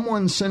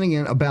someone sending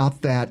in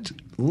about that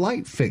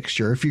light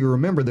fixture. If you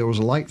remember, there was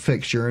a light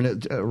fixture and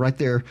it right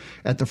there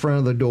at the front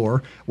of the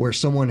door where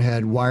someone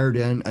had wired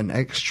in an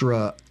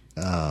extra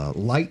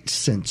light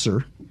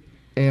sensor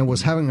and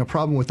was having a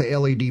problem with the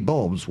LED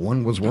bulbs.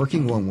 One was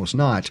working, one was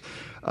not.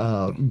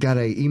 Got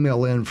an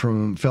email in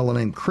from a fellow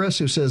named Chris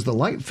who says the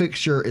light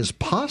fixture is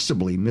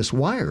possibly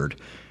miswired.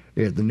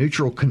 The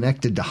neutral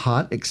connected to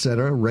hot,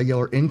 etc.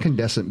 Regular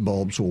incandescent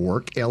bulbs will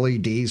work.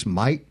 LEDs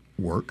might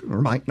work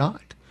or might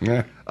not.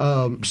 Yeah.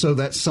 So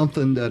that's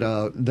something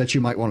that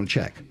you might want to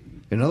check.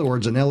 In other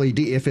words, an LED,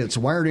 if it's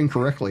wired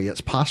incorrectly,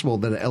 it's possible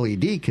that an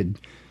LED could,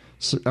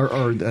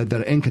 or that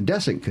an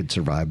incandescent could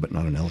survive, but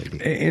not an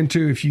LED. And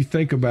two, if you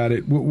think about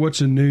it,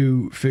 what's a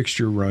new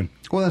fixture run?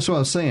 Well, that's what I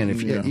was saying.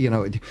 If you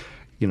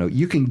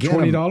can get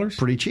 $20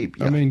 pretty cheap.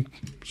 Yeah. I mean,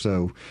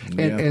 so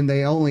and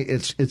they only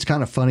it's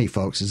kind of funny,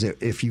 folks. Is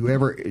if you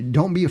ever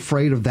don't be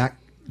afraid of that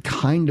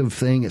kind of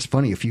thing. It's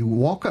funny, if you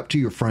walk up to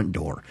your front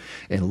door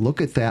and look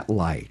at that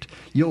light,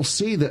 you'll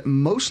see that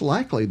most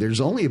likely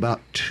there's only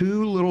about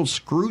 2 little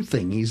screw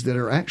thingies that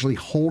are actually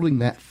holding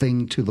that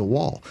thing to the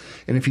wall.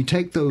 And if you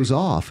take those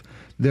off,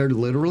 there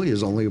literally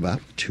is only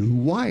about 2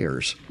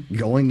 wires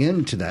going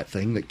into that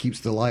thing that keeps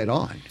the light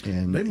on.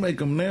 And they make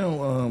them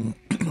now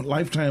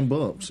lifetime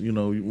bulbs. You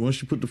know,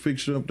 once you put the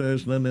fixture up there,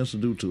 there's nothing else to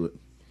do to it.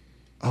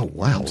 Oh,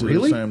 wow, Until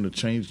really? It's time to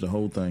change the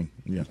whole thing.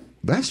 Yeah.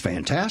 That's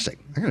fantastic.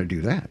 I'm going to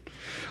do that.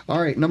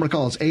 All right, number to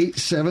call is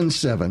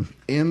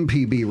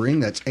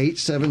 877-MPB-RING. That's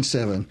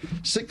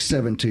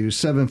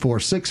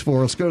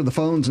 877-672-7464. Let's go to the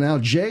phones now.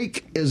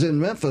 Jake is in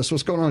Memphis.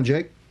 What's going on,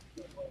 Jake?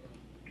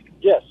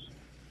 Yes.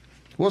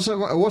 What's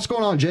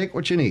going on, Jake?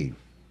 What you need?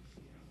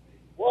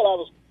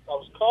 Well, I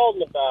was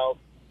calling about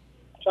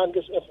trying to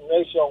get some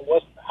information on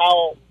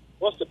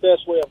what's the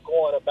best way of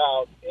going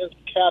about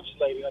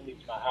encapsulating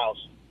underneath my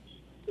house.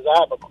 Because I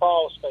have a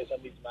crawl space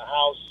underneath my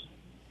house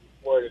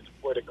where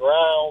the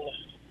ground.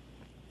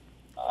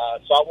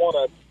 So I want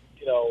to,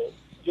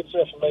 get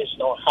some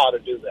information on how to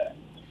do that.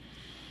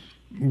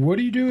 What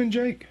are you doing,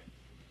 Jake?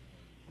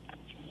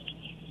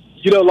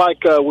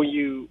 Like when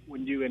you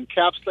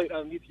encapsulate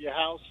underneath your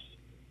house,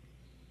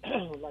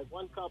 like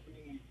one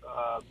company.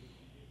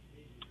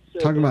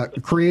 Talking about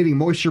creating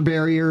moisture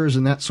barriers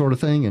and that sort of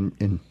thing,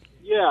 and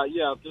yeah,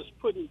 just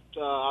putting.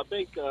 I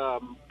think because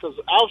I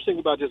was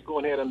thinking about just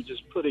going ahead and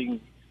just putting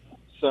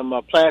some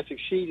plastic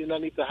sheeting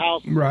underneath the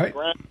house, right?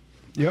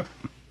 Yep.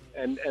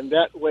 And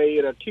that way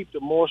it'll keep the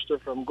moisture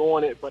from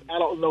going in. But I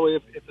don't know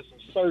if it's a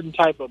certain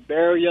type of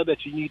barrier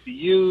that you need to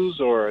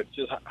use, or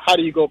just how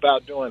do you go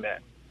about doing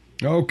that?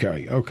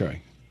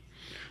 Okay.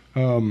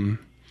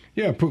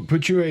 Yeah,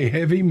 put you a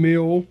heavy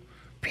mill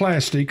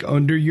plastic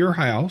under your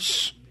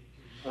house.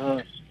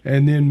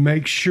 And then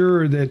make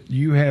sure that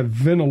you have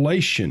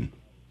ventilation.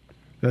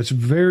 That's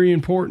very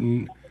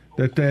important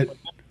that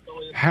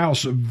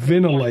house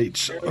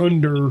ventilates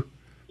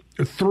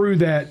through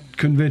that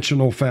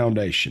conventional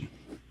foundation.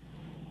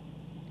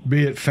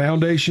 Be it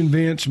foundation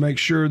vents, make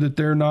sure that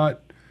they're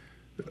not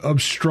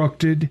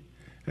obstructed,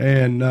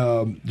 and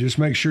just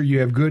make sure you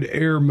have good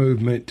air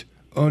movement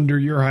under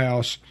your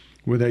house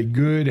with a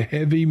good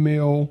heavy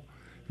mill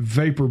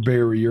vapor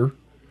barrier.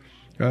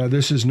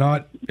 It's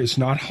not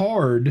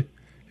hard.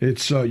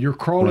 It's you're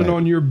crawling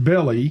on your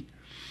belly,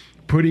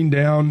 putting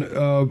down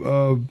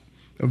a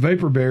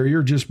vapor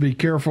barrier. Just be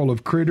careful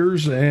of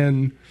critters,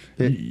 and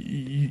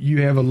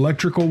you have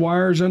electrical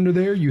wires under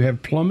there. You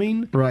have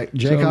plumbing. Right,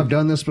 Jake, I've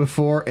done this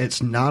before.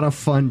 It's not a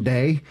fun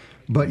day,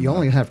 but you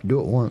only have to do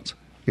it once.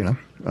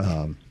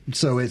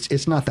 So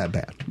it's not that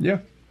bad. Yeah.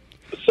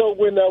 So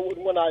when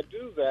I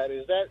do that,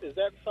 is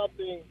that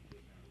something?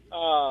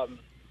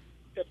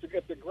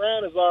 If the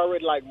ground is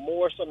already like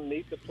moist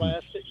underneath the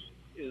plastic,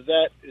 is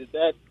that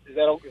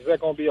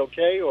going to be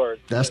okay? Or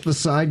that's the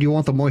side you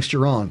want the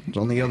moisture on. It's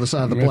on the other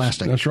side of the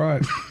plastic. That's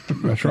right.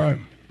 That's right.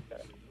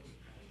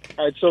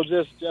 All right. So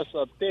just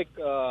a thick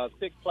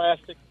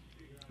plastic,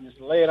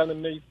 just lay it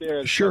underneath there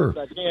as sure.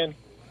 much as I can.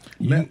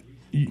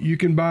 You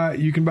can buy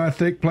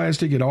thick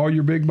plastic at all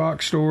your big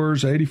box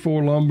stores.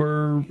 84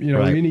 Lumber.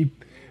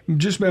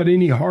 Just about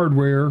any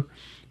hardware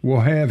will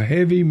have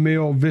heavy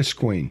mill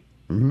visqueen.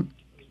 Mm-hmm.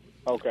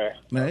 Okay.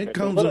 Now, it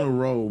comes in a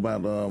roll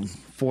about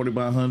 40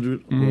 by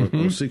 100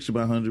 or 60 by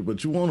 100,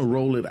 but you want to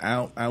roll it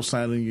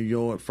outside in your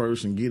yard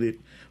first and get it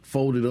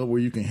folded up where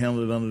you can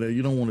handle it under there.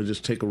 You don't want to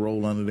just take a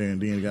roll under there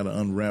and then you got to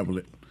unravel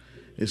it.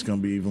 It's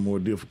going to be even more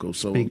difficult.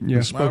 So,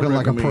 spoken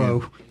like a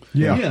pro.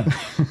 Yeah.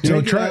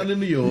 Take it out in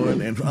the yard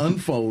and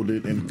unfold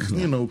it and,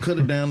 cut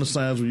it down to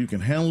size where you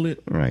can handle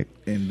it. Right.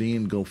 And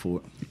then go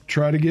for it.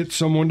 Try to get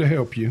someone to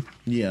help you.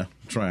 Yeah,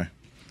 try.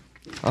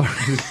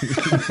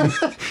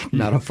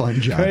 Not a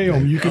fun job. Pay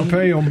them. You can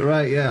pay them.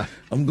 Right, yeah.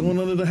 I'm going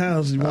under the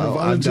house. You want to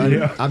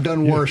volunteer? I've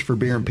done worse for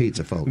beer and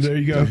pizza, folks. There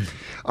you go.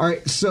 All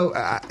right, so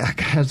I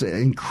has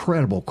an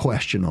incredible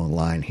question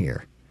online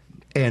here.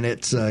 And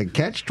it's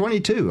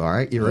Catch-22, all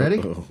right? You ready?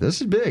 Uh-oh.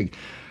 This is big.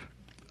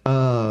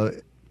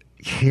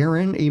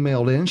 Karen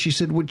emailed in. She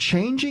said, would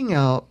changing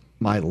out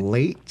my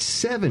late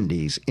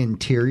 70s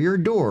interior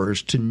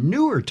doors to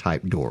newer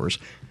type doors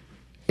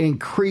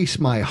increase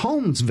my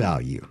home's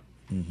value?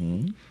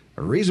 Mm-hmm.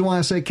 The reason why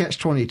I say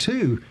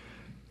Catch-22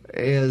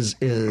 is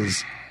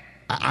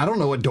I don't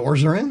know what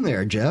doors are in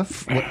there,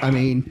 Jeff.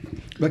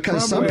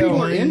 Because some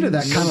people are into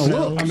that kind of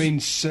look.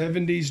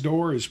 70s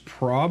door is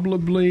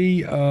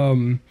probably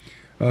a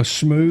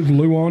smooth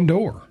Luan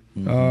door,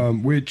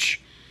 which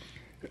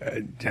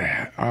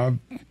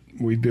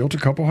we built a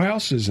couple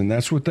houses, and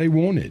that's what they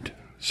wanted.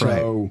 So,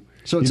 right.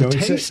 So it's a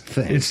taste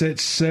thing. It's that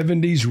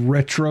 70s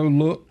retro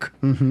look.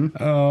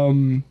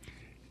 Mm-hmm.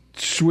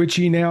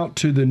 Switching out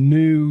to the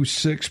new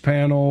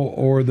 6-panel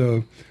or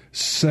the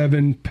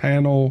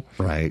 7-panel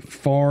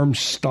farm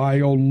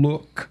style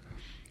look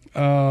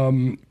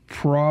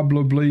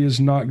probably is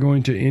not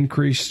going to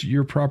increase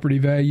your property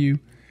value.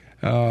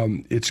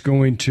 It's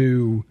going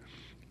to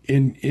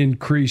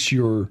increase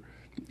your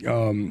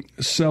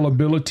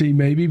sellability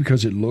maybe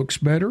because it looks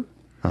better.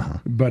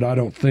 But I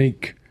don't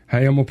think,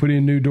 hey, I'm going to put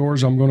in new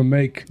doors, I'm going to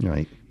make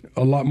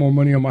a lot more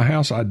money on my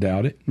house. I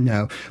doubt it.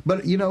 No,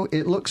 but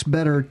it looks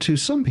better to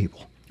some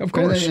people. Of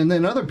course. And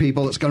then other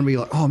people, it's going to be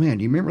like, oh man,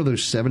 do you remember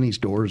those 70s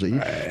doors? So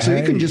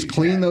you can just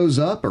clean those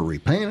up or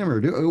repaint them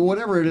or do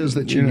whatever it is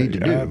that you need to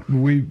do.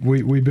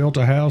 We built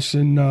a house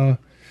in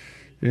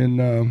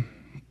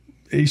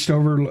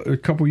Eastover a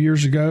couple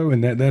years ago,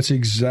 and that's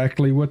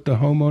exactly what the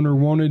homeowner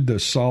wanted, the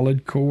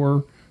solid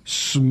core,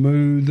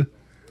 smooth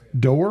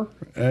door.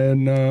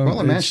 And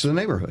it matched the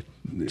neighborhood.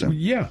 So.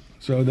 Yeah.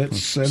 So that's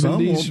 70s.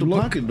 Some want the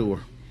pocket door.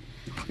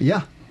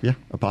 Yeah,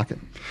 a pocket.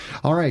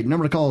 All right,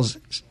 number to call is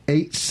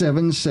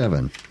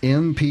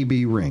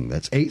 877-MPB-RING.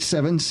 That's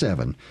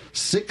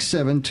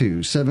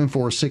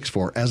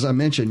 877-672-7464. As I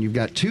mentioned, you've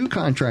got 2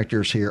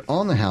 contractors here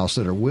on the house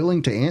that are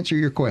willing to answer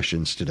your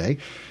questions today,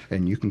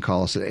 and you can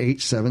call us at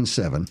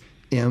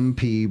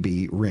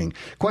 877-MPB-RING.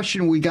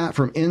 Question we got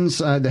from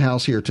inside the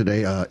house here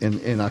today,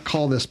 and I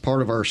call this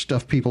part of our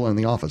stuff people in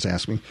the office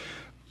ask me,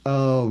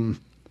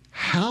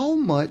 how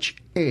much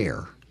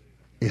air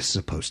is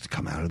supposed to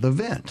come out of the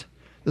vent?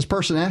 This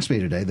person asked me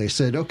today, they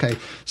said, okay,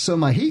 so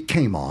my heat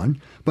came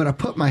on, but I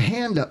put my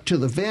hand up to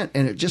the vent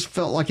and it just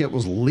felt like it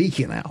was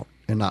leaking out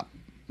and not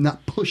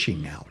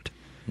pushing out.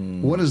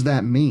 What does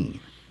that mean?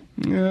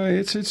 Yeah,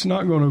 it's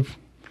not going to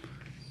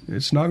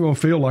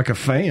feel like a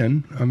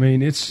fan. I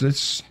mean,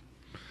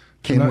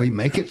 Can we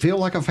make it feel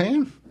like a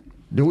fan?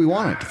 Do we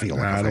want it to feel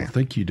like a fan? I don't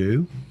think you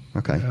do.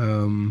 Okay.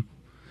 I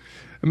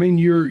mean,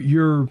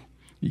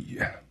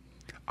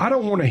 I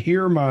don't want to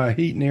hear my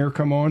heat and air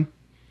come on.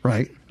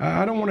 Right.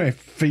 I don't want to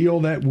feel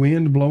that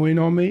wind blowing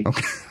on me.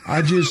 Okay.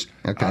 I just,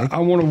 I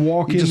want to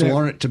walk in. You just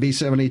want it to be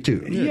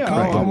 72. Yeah,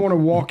 I want to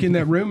walk in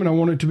that room and I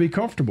want it to be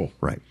comfortable.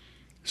 Right.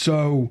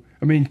 So,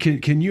 I mean,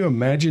 can you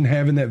imagine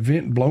having that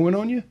vent blowing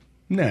on you?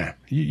 Nah,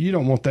 you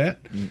don't want that.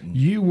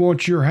 You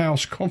want your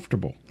house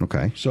comfortable.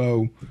 Okay.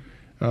 So,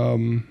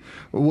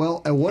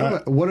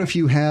 what if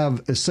you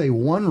have, say,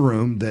 one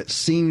room that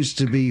seems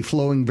to be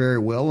flowing very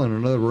well and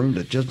another room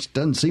that just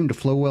doesn't seem to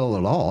flow well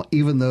at all,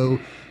 even though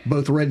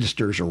both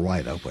registers are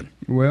wide open?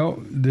 Well,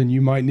 then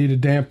you might need a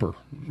damper.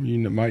 You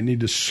might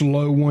need to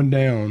slow one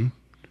down.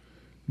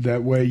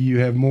 That way you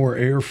have more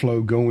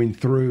airflow going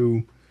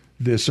through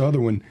this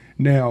other one.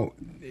 Now,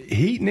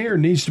 heat and air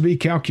needs to be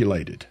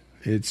calculated.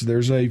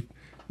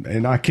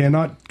 And I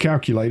cannot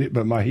calculate it,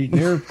 but my heat and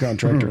air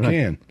contractor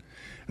can.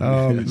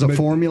 It's a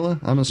formula,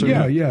 I'm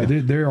assuming? Yeah.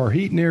 There are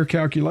heat and air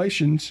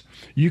calculations.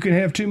 You can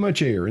have too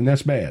much air, and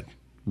that's bad.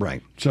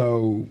 Right.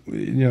 So,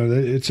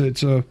 it's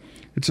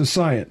a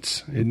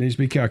science. It needs to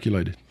be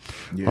calculated.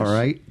 Yes. All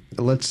right.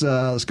 Let's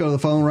go to the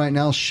phone right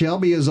now.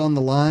 Shelby is on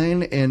the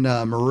line in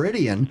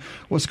Meridian.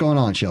 What's going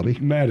on, Shelby?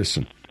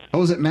 Madison.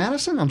 Oh, is it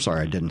Madison? I'm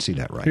sorry, I didn't see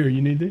that right. Here,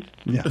 you need these?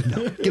 No,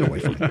 get away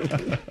from me.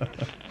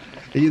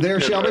 Are you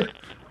there, Shelby?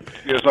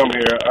 Yes, I'm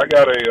here.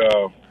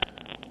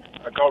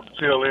 I caught the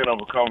tail end of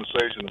a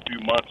conversation a few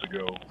months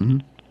ago,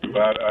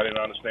 but I didn't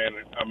understand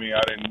it. I mean,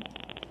 I didn't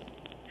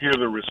hear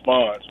the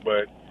response,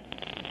 but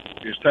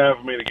it's time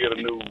for me to get a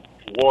new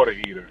water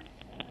heater.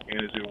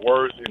 And is it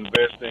worth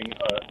investing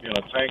in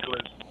a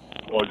tankless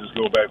or just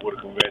go back with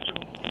a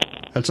conventional?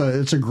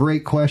 It's a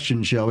great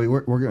question, Shelby.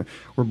 We're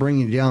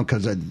bringing you down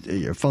because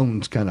your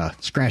phone's kind of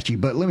scratchy.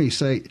 But let me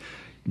say,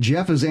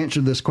 Jeff has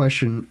answered this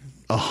question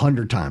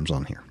 100 times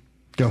on here.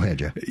 Go ahead,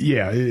 Jeff.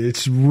 Yeah,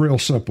 it's real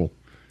simple.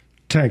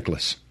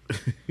 Tankless.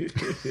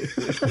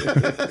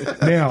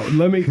 Now,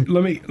 let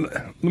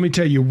me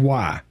tell you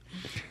why.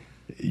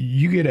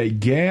 You get a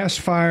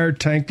gas-fired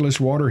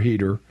tankless water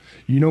heater.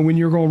 You know when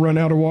you're going to run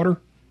out of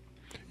water?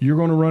 You're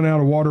going to run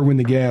out of water when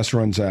the gas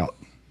runs out.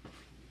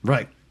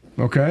 Right.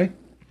 Okay?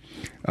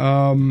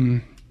 Your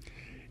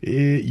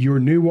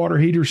new water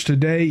heaters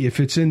today,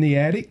 if it's in the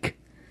attic,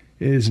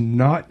 is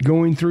not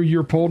going through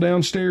your pull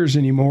down stairs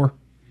anymore.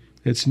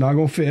 It's not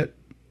going to fit.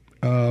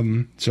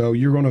 So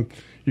you're going to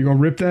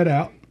rip that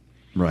out.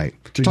 Right.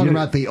 Talking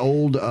about the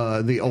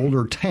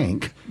older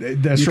tank.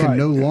 That's right. You can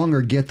no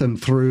longer get them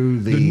through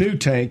the new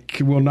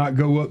tank will not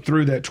go up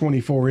through that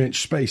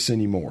 24-inch space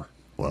anymore.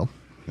 Well,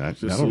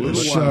 that's just a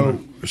little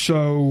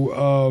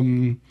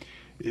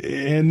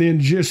and then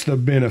just the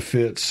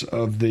benefits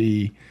of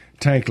the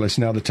tankless.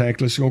 Now, the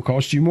tankless is going to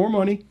cost you more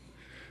money,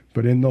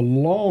 but in the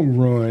long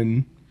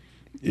run,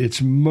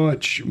 it's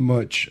much,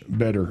 much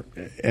better,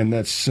 and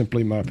that's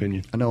simply my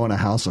opinion. I know in a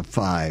house of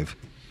 5,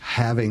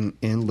 having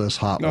endless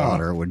hot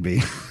water would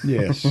be.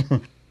 Yes.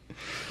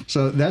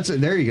 So that's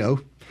it. There you go.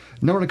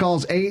 Number to call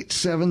is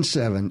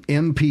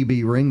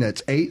 877-MPB-RING.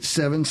 That's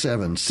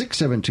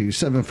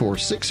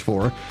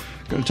 877-672-7464.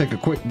 Going to take a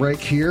quick break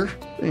here.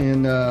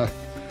 And, the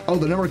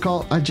number to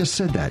call, I just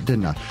said that,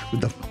 didn't I?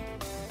 With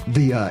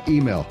the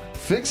email,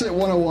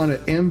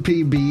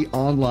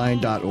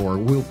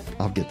 fixit101@mpbonline.org.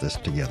 I'll get this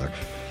together.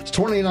 It's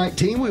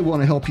 2019. We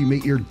want to help you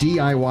meet your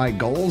DIY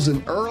goals,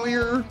 and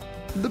earlier,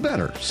 the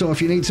better. So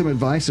if you need some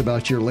advice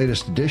about your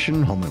latest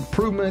addition, home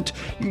improvement,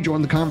 you can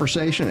join the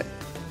conversation at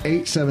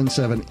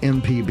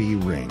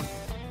 877-MPB-RING.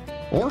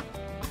 Or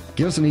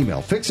give us an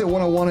email,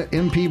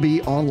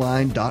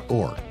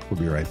 fixit101@mpbonline.org. We'll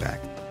be right back.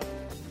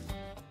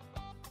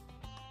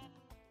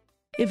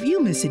 If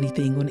you miss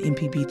anything on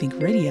MPB Think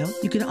Radio,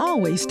 you can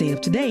always stay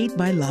up to date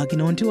by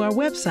logging on to our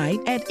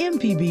website at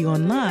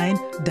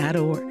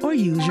mpbonline.org or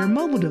use your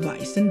mobile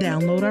device and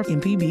download our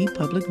MPB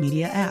Public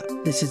Media app.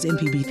 This is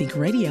MPB Think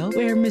Radio,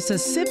 where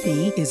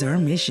Mississippi is our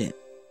mission.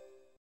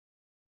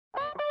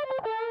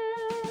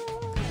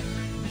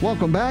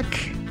 Welcome back.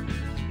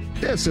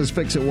 This is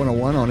Fix It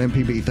 101 on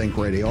MPB Think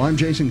Radio. I'm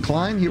Jason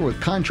Klein here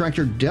with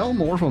contractor Del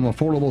Moore from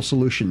Affordable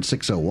Solutions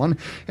 601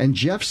 and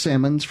Jeff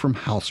Sammons from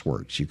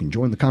Houseworks. You can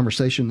join the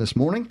conversation this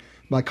morning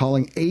by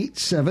calling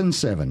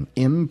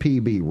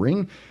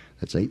 877-MPB-RING.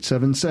 That's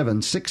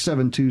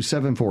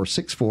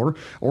 877-672-7464,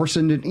 or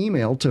send an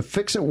email to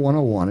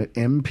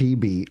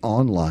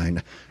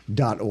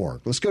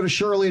fixit101@mpbonline.org. Let's go to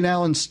Shirley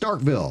now in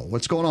Starkville.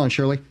 What's going on,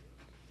 Shirley?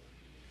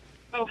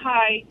 Oh,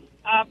 hi.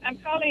 I'm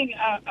calling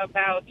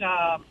about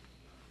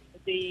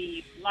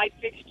the light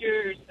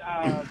fixtures,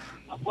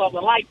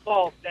 the light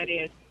bulbs, that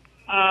is.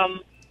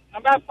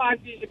 About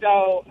 5 years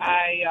ago,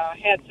 I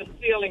had some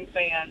ceiling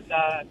fans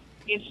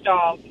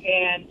installed,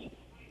 and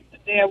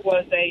there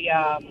was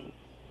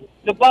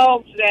the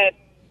bulbs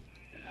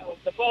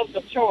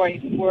of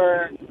choice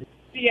were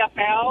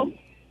CFL,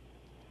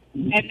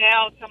 and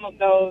now some of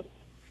those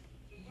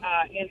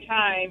in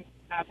time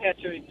I've had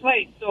to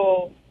replace.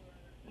 So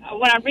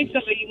when I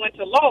recently went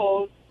to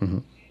Lowe's,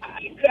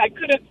 I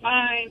couldn't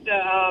find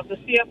the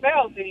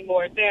CFLs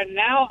anymore. Is there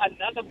now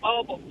another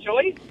bulb of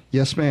choice?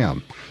 Yes,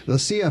 ma'am. The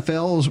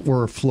CFLs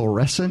were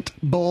fluorescent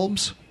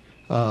bulbs,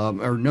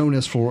 are known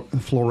as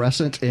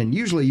fluorescent, and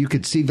usually you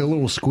could see the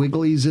little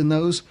squigglies in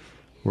those.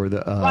 Where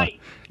the right.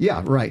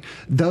 Yeah, right.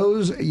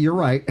 Those, you're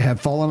right,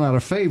 have fallen out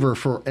of favor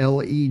for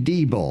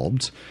LED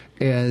bulbs,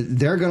 and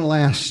they're going to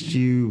last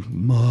you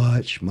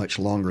much, much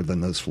longer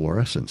than those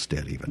fluorescents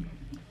did even.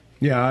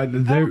 Yeah,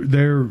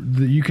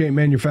 you can't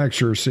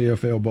manufacture a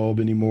CFL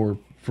bulb anymore,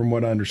 from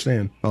what I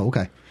understand. Oh,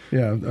 okay.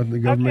 Yeah, the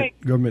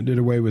government did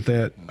away with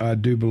that, I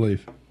do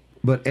believe.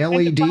 But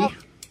LED,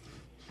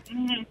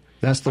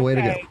 that's the way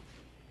to go.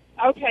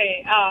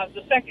 Okay.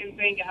 The second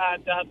thing,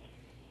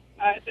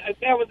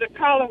 there was a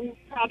caller who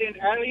called in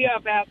earlier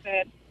about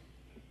that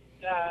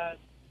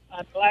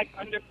black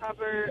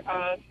undercover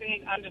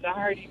thing under the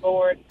hardy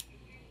board.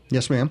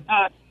 Yes, ma'am.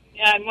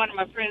 And one of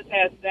my friends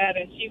has that,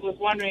 and she was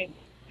wondering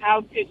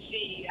how could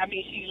she,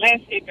 she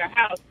landscaped her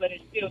house, but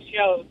it still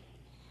shows,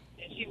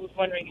 and she was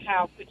wondering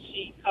how could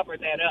she cover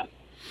that up.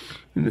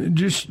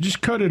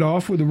 Just cut it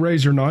off with a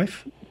razor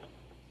knife.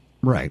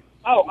 Right.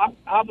 Oh,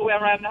 all the way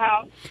around the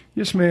house?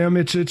 Yes, ma'am.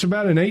 It's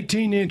about an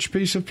 18-inch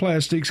piece of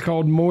plastic. It's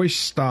called Moist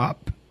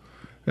Stop.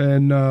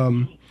 And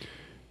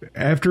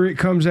after it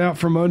comes out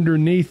from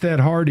underneath that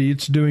hardy,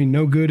 it's doing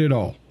no good at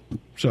all.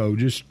 So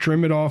just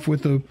trim it off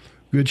with a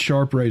good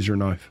sharp razor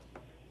knife.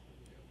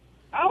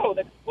 Oh,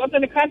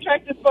 wasn't the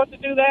contractor supposed to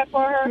do that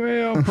for her?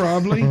 Well,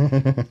 probably.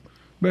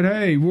 But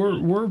hey,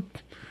 we're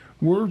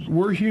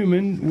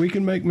human. We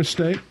can make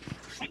mistakes.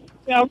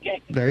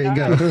 Okay. There you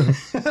go.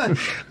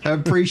 I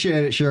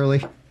appreciate it,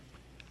 Shirley.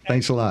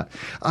 Thanks a lot.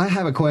 I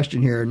have a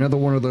question here, another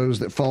one of those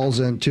that falls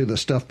into the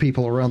stuff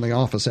people around the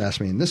office ask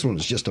me, and this one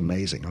is just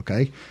amazing,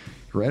 okay?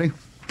 You ready?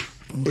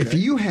 Okay. If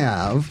you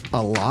have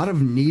a lot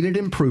of needed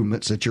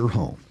improvements at your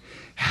home,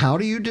 how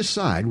do you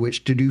decide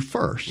which to do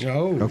first?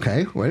 Oh.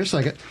 Okay, wait a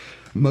second.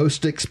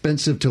 Most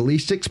expensive to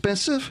least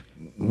expensive?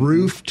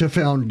 Roof to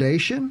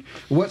foundation?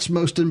 What's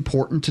most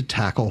important to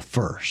tackle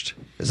first?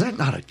 Is that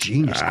not a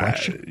genius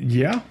question?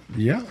 Yeah.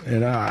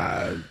 And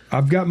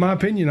I've got my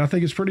opinion. I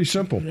think it's pretty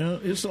simple. Yeah,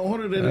 it's the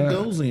order that it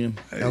goes in.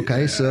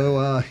 Okay,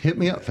 so hit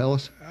me up,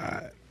 fellas.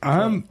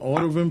 I'm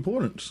order of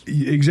importance.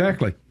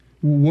 Exactly.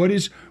 What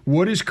is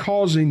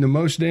causing the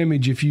most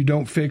damage if you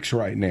don't fix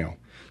right now?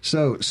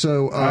 So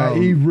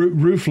i.e.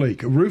 roof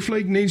leak. A roof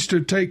leak needs to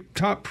take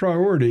top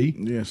priority.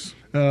 Yes.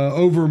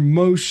 Over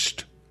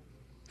most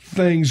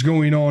things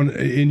going on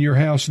in your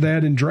house.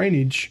 That and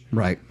drainage,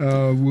 right,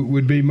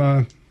 would be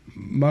my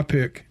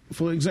pick.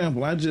 For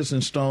example, I just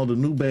installed a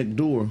new back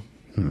door,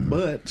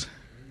 but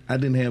I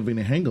didn't have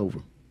any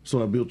hangover,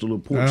 so I built a little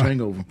porch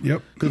hangover.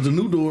 Yep. Because the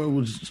new door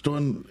was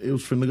starting; it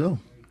was finna go.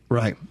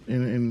 Right.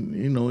 And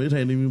it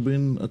hadn't even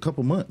been a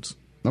couple months.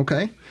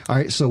 Okay. All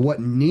right. So what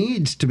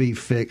needs to be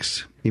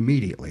fixed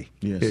immediately?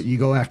 Yes. You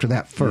go after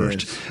that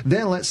first. Yes.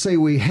 Then let's say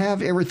we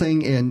have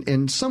everything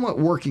in somewhat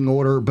working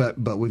order,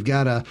 but we've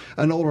got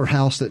an older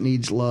house that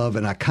needs love,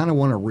 and I kind of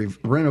want to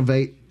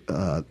renovate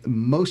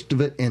most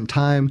of it in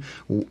time.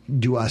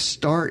 Do I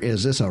start?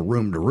 Is this a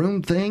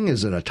room-to-room thing?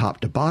 Is it a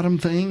top-to-bottom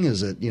thing?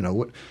 Is it,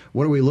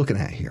 what are we looking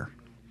at here?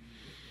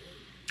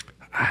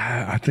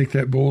 I think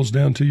that boils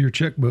down to your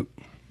checkbook.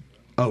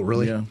 Oh,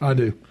 really? Yeah. I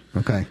do.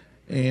 Okay.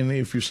 And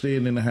if you're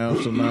staying in the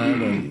house or not,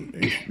 and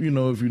if you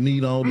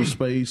need all the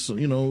space,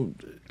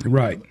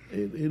 right,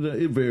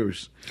 it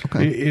varies.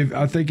 Okay.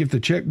 I think if the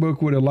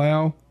checkbook would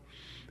allow,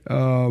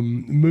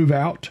 move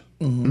out,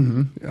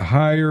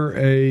 hire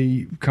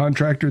a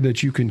contractor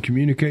that you can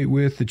communicate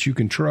with, that you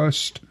can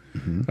trust,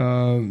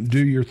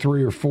 do your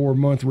 3 or 4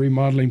 month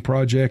remodeling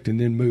project, and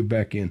then move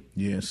back in.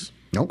 Yes.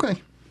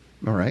 Okay.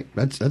 All right.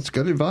 That's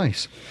good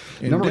advice.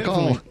 And Number to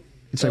call.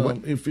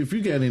 If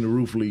you got any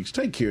roof leaks,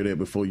 take care of that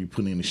before you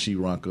put any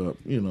sheetrock up.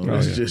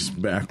 It's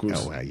just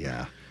backwards. Oh,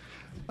 yeah.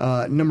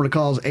 Number to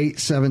call is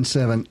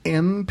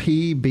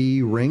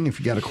 877-MPB-RING. If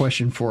you got a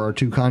question for our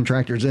two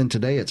contractors in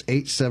today, it's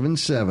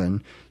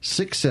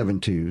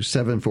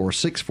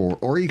 877-672-7464.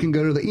 Or you can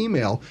go to the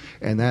email,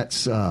 and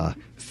that's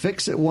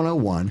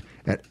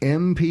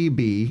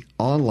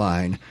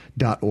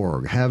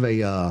fixit101@mpbonline.org. Have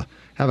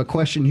a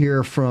question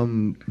here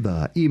from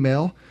the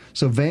email.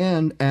 So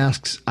Van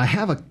asks, I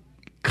have a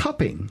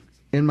cupping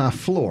in my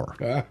floor.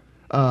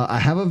 I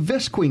have a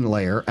visqueen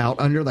layer out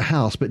under the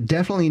house, but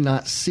definitely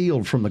not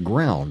sealed from the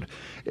ground.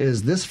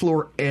 Is this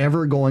floor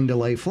ever going to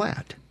lay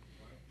flat?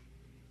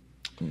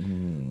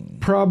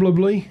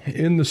 Probably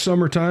in the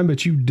summertime,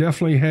 but you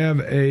definitely have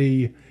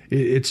you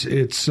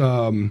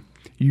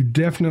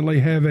definitely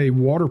have a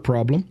water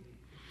problem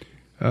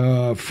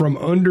from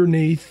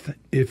underneath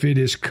if it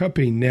is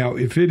cupping. Now,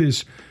 if it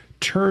is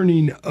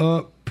turning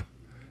up,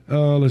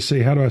 let's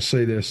see, how do I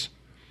say this?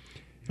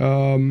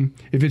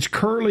 If it's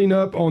curling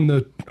up on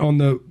the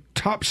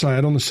top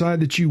side, on the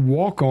side that you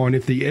walk on,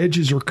 if the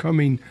edges are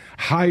coming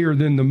higher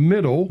than the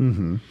middle,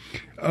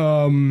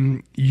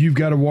 you've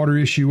got a water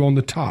issue on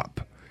the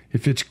top.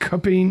 If it's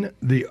cupping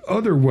the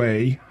other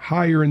way,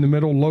 higher in the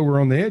middle, lower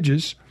on the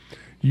edges,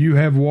 you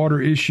have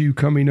water issue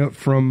coming up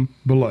from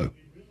below.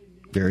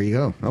 There you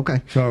go.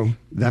 Okay. So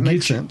that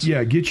makes sense.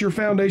 Yeah, get your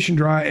foundation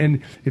dry,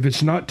 and if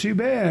it's not too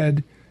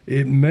bad,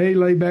 it may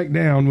lay back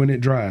down when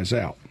it dries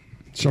out.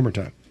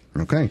 Summertime.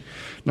 Okay.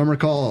 Number to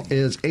call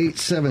is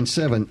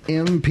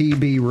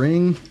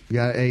 877-MPB-RING. We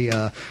got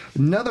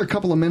another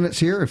couple of minutes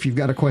here. If you've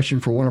got a question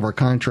for one of our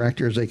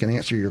contractors, they can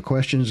answer your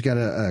questions. Got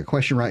a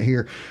question right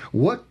here.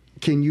 What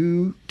can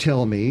you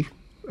tell me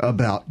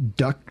about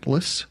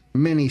ductless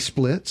mini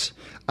splits?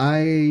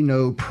 I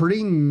know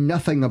pretty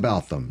nothing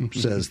about them,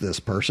 says this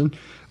person.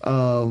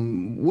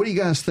 What do you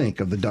guys think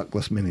of the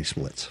ductless mini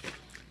splits?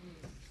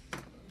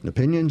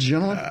 Opinions,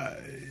 gentlemen?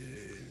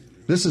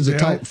 This is a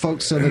type,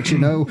 folks, so that you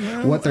know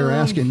what they're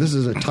asking. This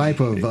is a type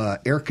of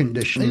air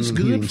conditioning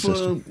heating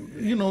system.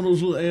 You know,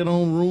 those little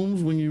add-on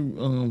rooms when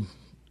you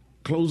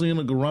close in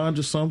a garage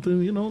or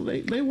something. You know,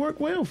 they work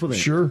well for that.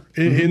 Sure,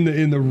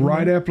 in the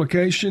right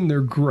application,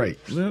 they're great.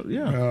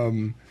 Yeah.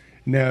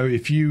 Now,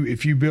 if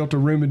you built a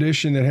room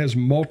addition that has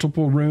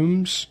multiple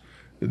rooms,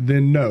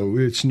 then no,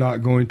 it's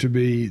not going to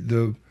be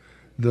the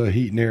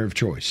heat and air of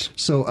choice.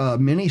 So,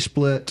 mini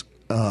split.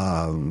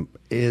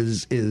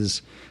 Is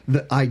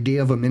the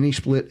idea of a mini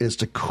split is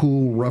to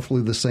cool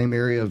roughly the same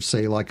area of,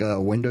 say, like a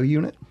window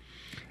unit?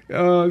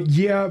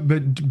 Yeah,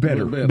 but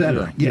better.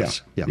 Better,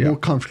 yes. Yeah. More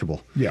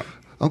comfortable. Yeah.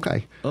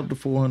 Okay. Up to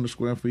 400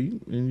 square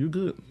feet, and you're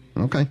good.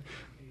 Okay.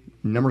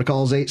 Number to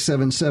call is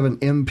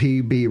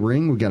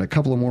 877-MPB-RING. We've got a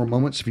couple of more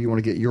moments if you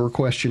want to get your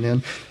question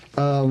in.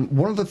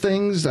 One of the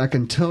things I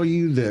can tell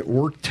you that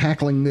we're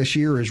tackling this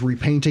year is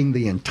repainting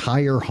the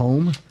entire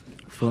home.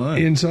 Fun.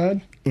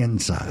 Inside?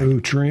 Inside. Oh,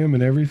 trim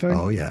and everything?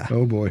 Oh, yeah.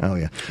 Oh, boy. Oh,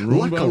 yeah.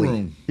 Room by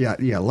room.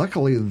 Yeah.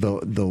 Luckily,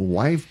 the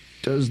wife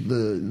does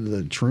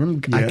the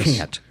trim. Yes. I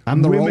can't.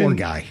 I'm the roller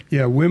guy.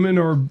 Yeah, women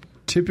are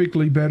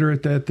typically better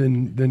at that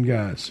than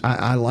guys.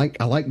 I like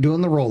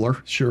doing the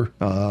roller. Sure.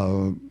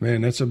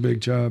 Man, that's a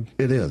big job.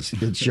 It is.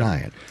 It's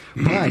giant.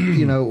 But,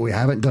 we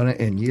haven't done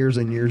it in years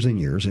and years and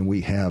years, and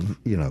we have,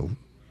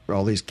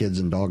 all these kids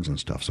and dogs and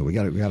stuff, so we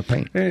got to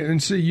paint.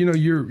 And see,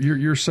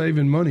 you're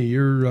saving money.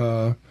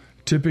 Your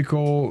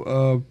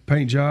typical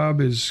paint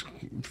job is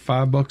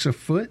 $5 a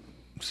foot.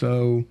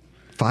 So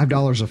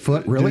 $5 a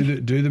foot, really?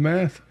 Do the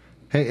math.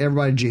 Hey,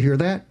 everybody, did you hear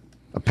that?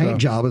 A paint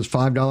job is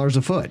 $5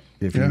 a foot.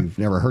 If you've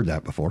never heard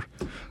that before,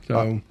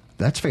 so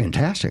that's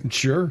fantastic.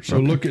 Sure. So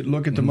okay.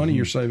 look at the money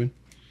you're saving.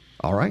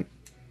 All right.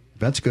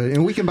 That's good.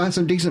 And we can buy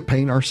some decent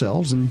paint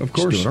ourselves and of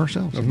course. do it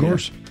ourselves. Of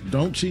course.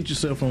 Don't cheat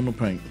yourself on the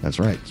paint. That's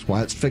right. That's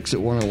why it's Fix It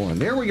 101.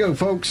 There we go,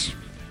 folks.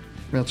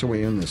 That's where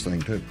we end this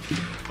thing, too.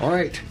 All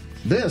right.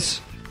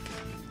 This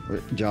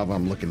job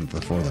I'm looking for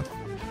the...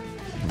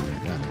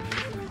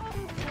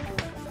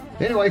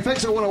 Anyway,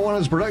 Fix It 101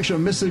 is a production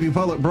of Mississippi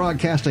Public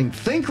Broadcasting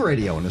Think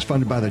Radio and is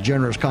funded by the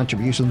generous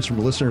contributions from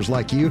listeners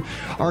like you.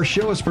 Our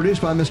show is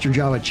produced by Mr.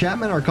 Java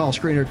Chapman. Our call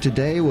screener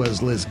today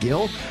was Liz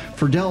Gill.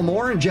 For Del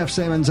Moore and Jeff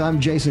Sammons, I'm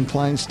Jason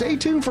Klein. Stay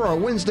tuned for our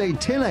Wednesday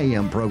 10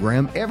 a.m.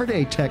 program,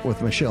 Everyday Tech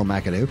with Michelle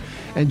McAdoo.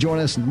 And join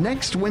us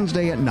next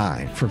Wednesday at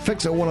 9 for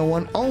Fix It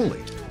 101 only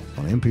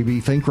on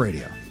MPB Think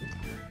Radio.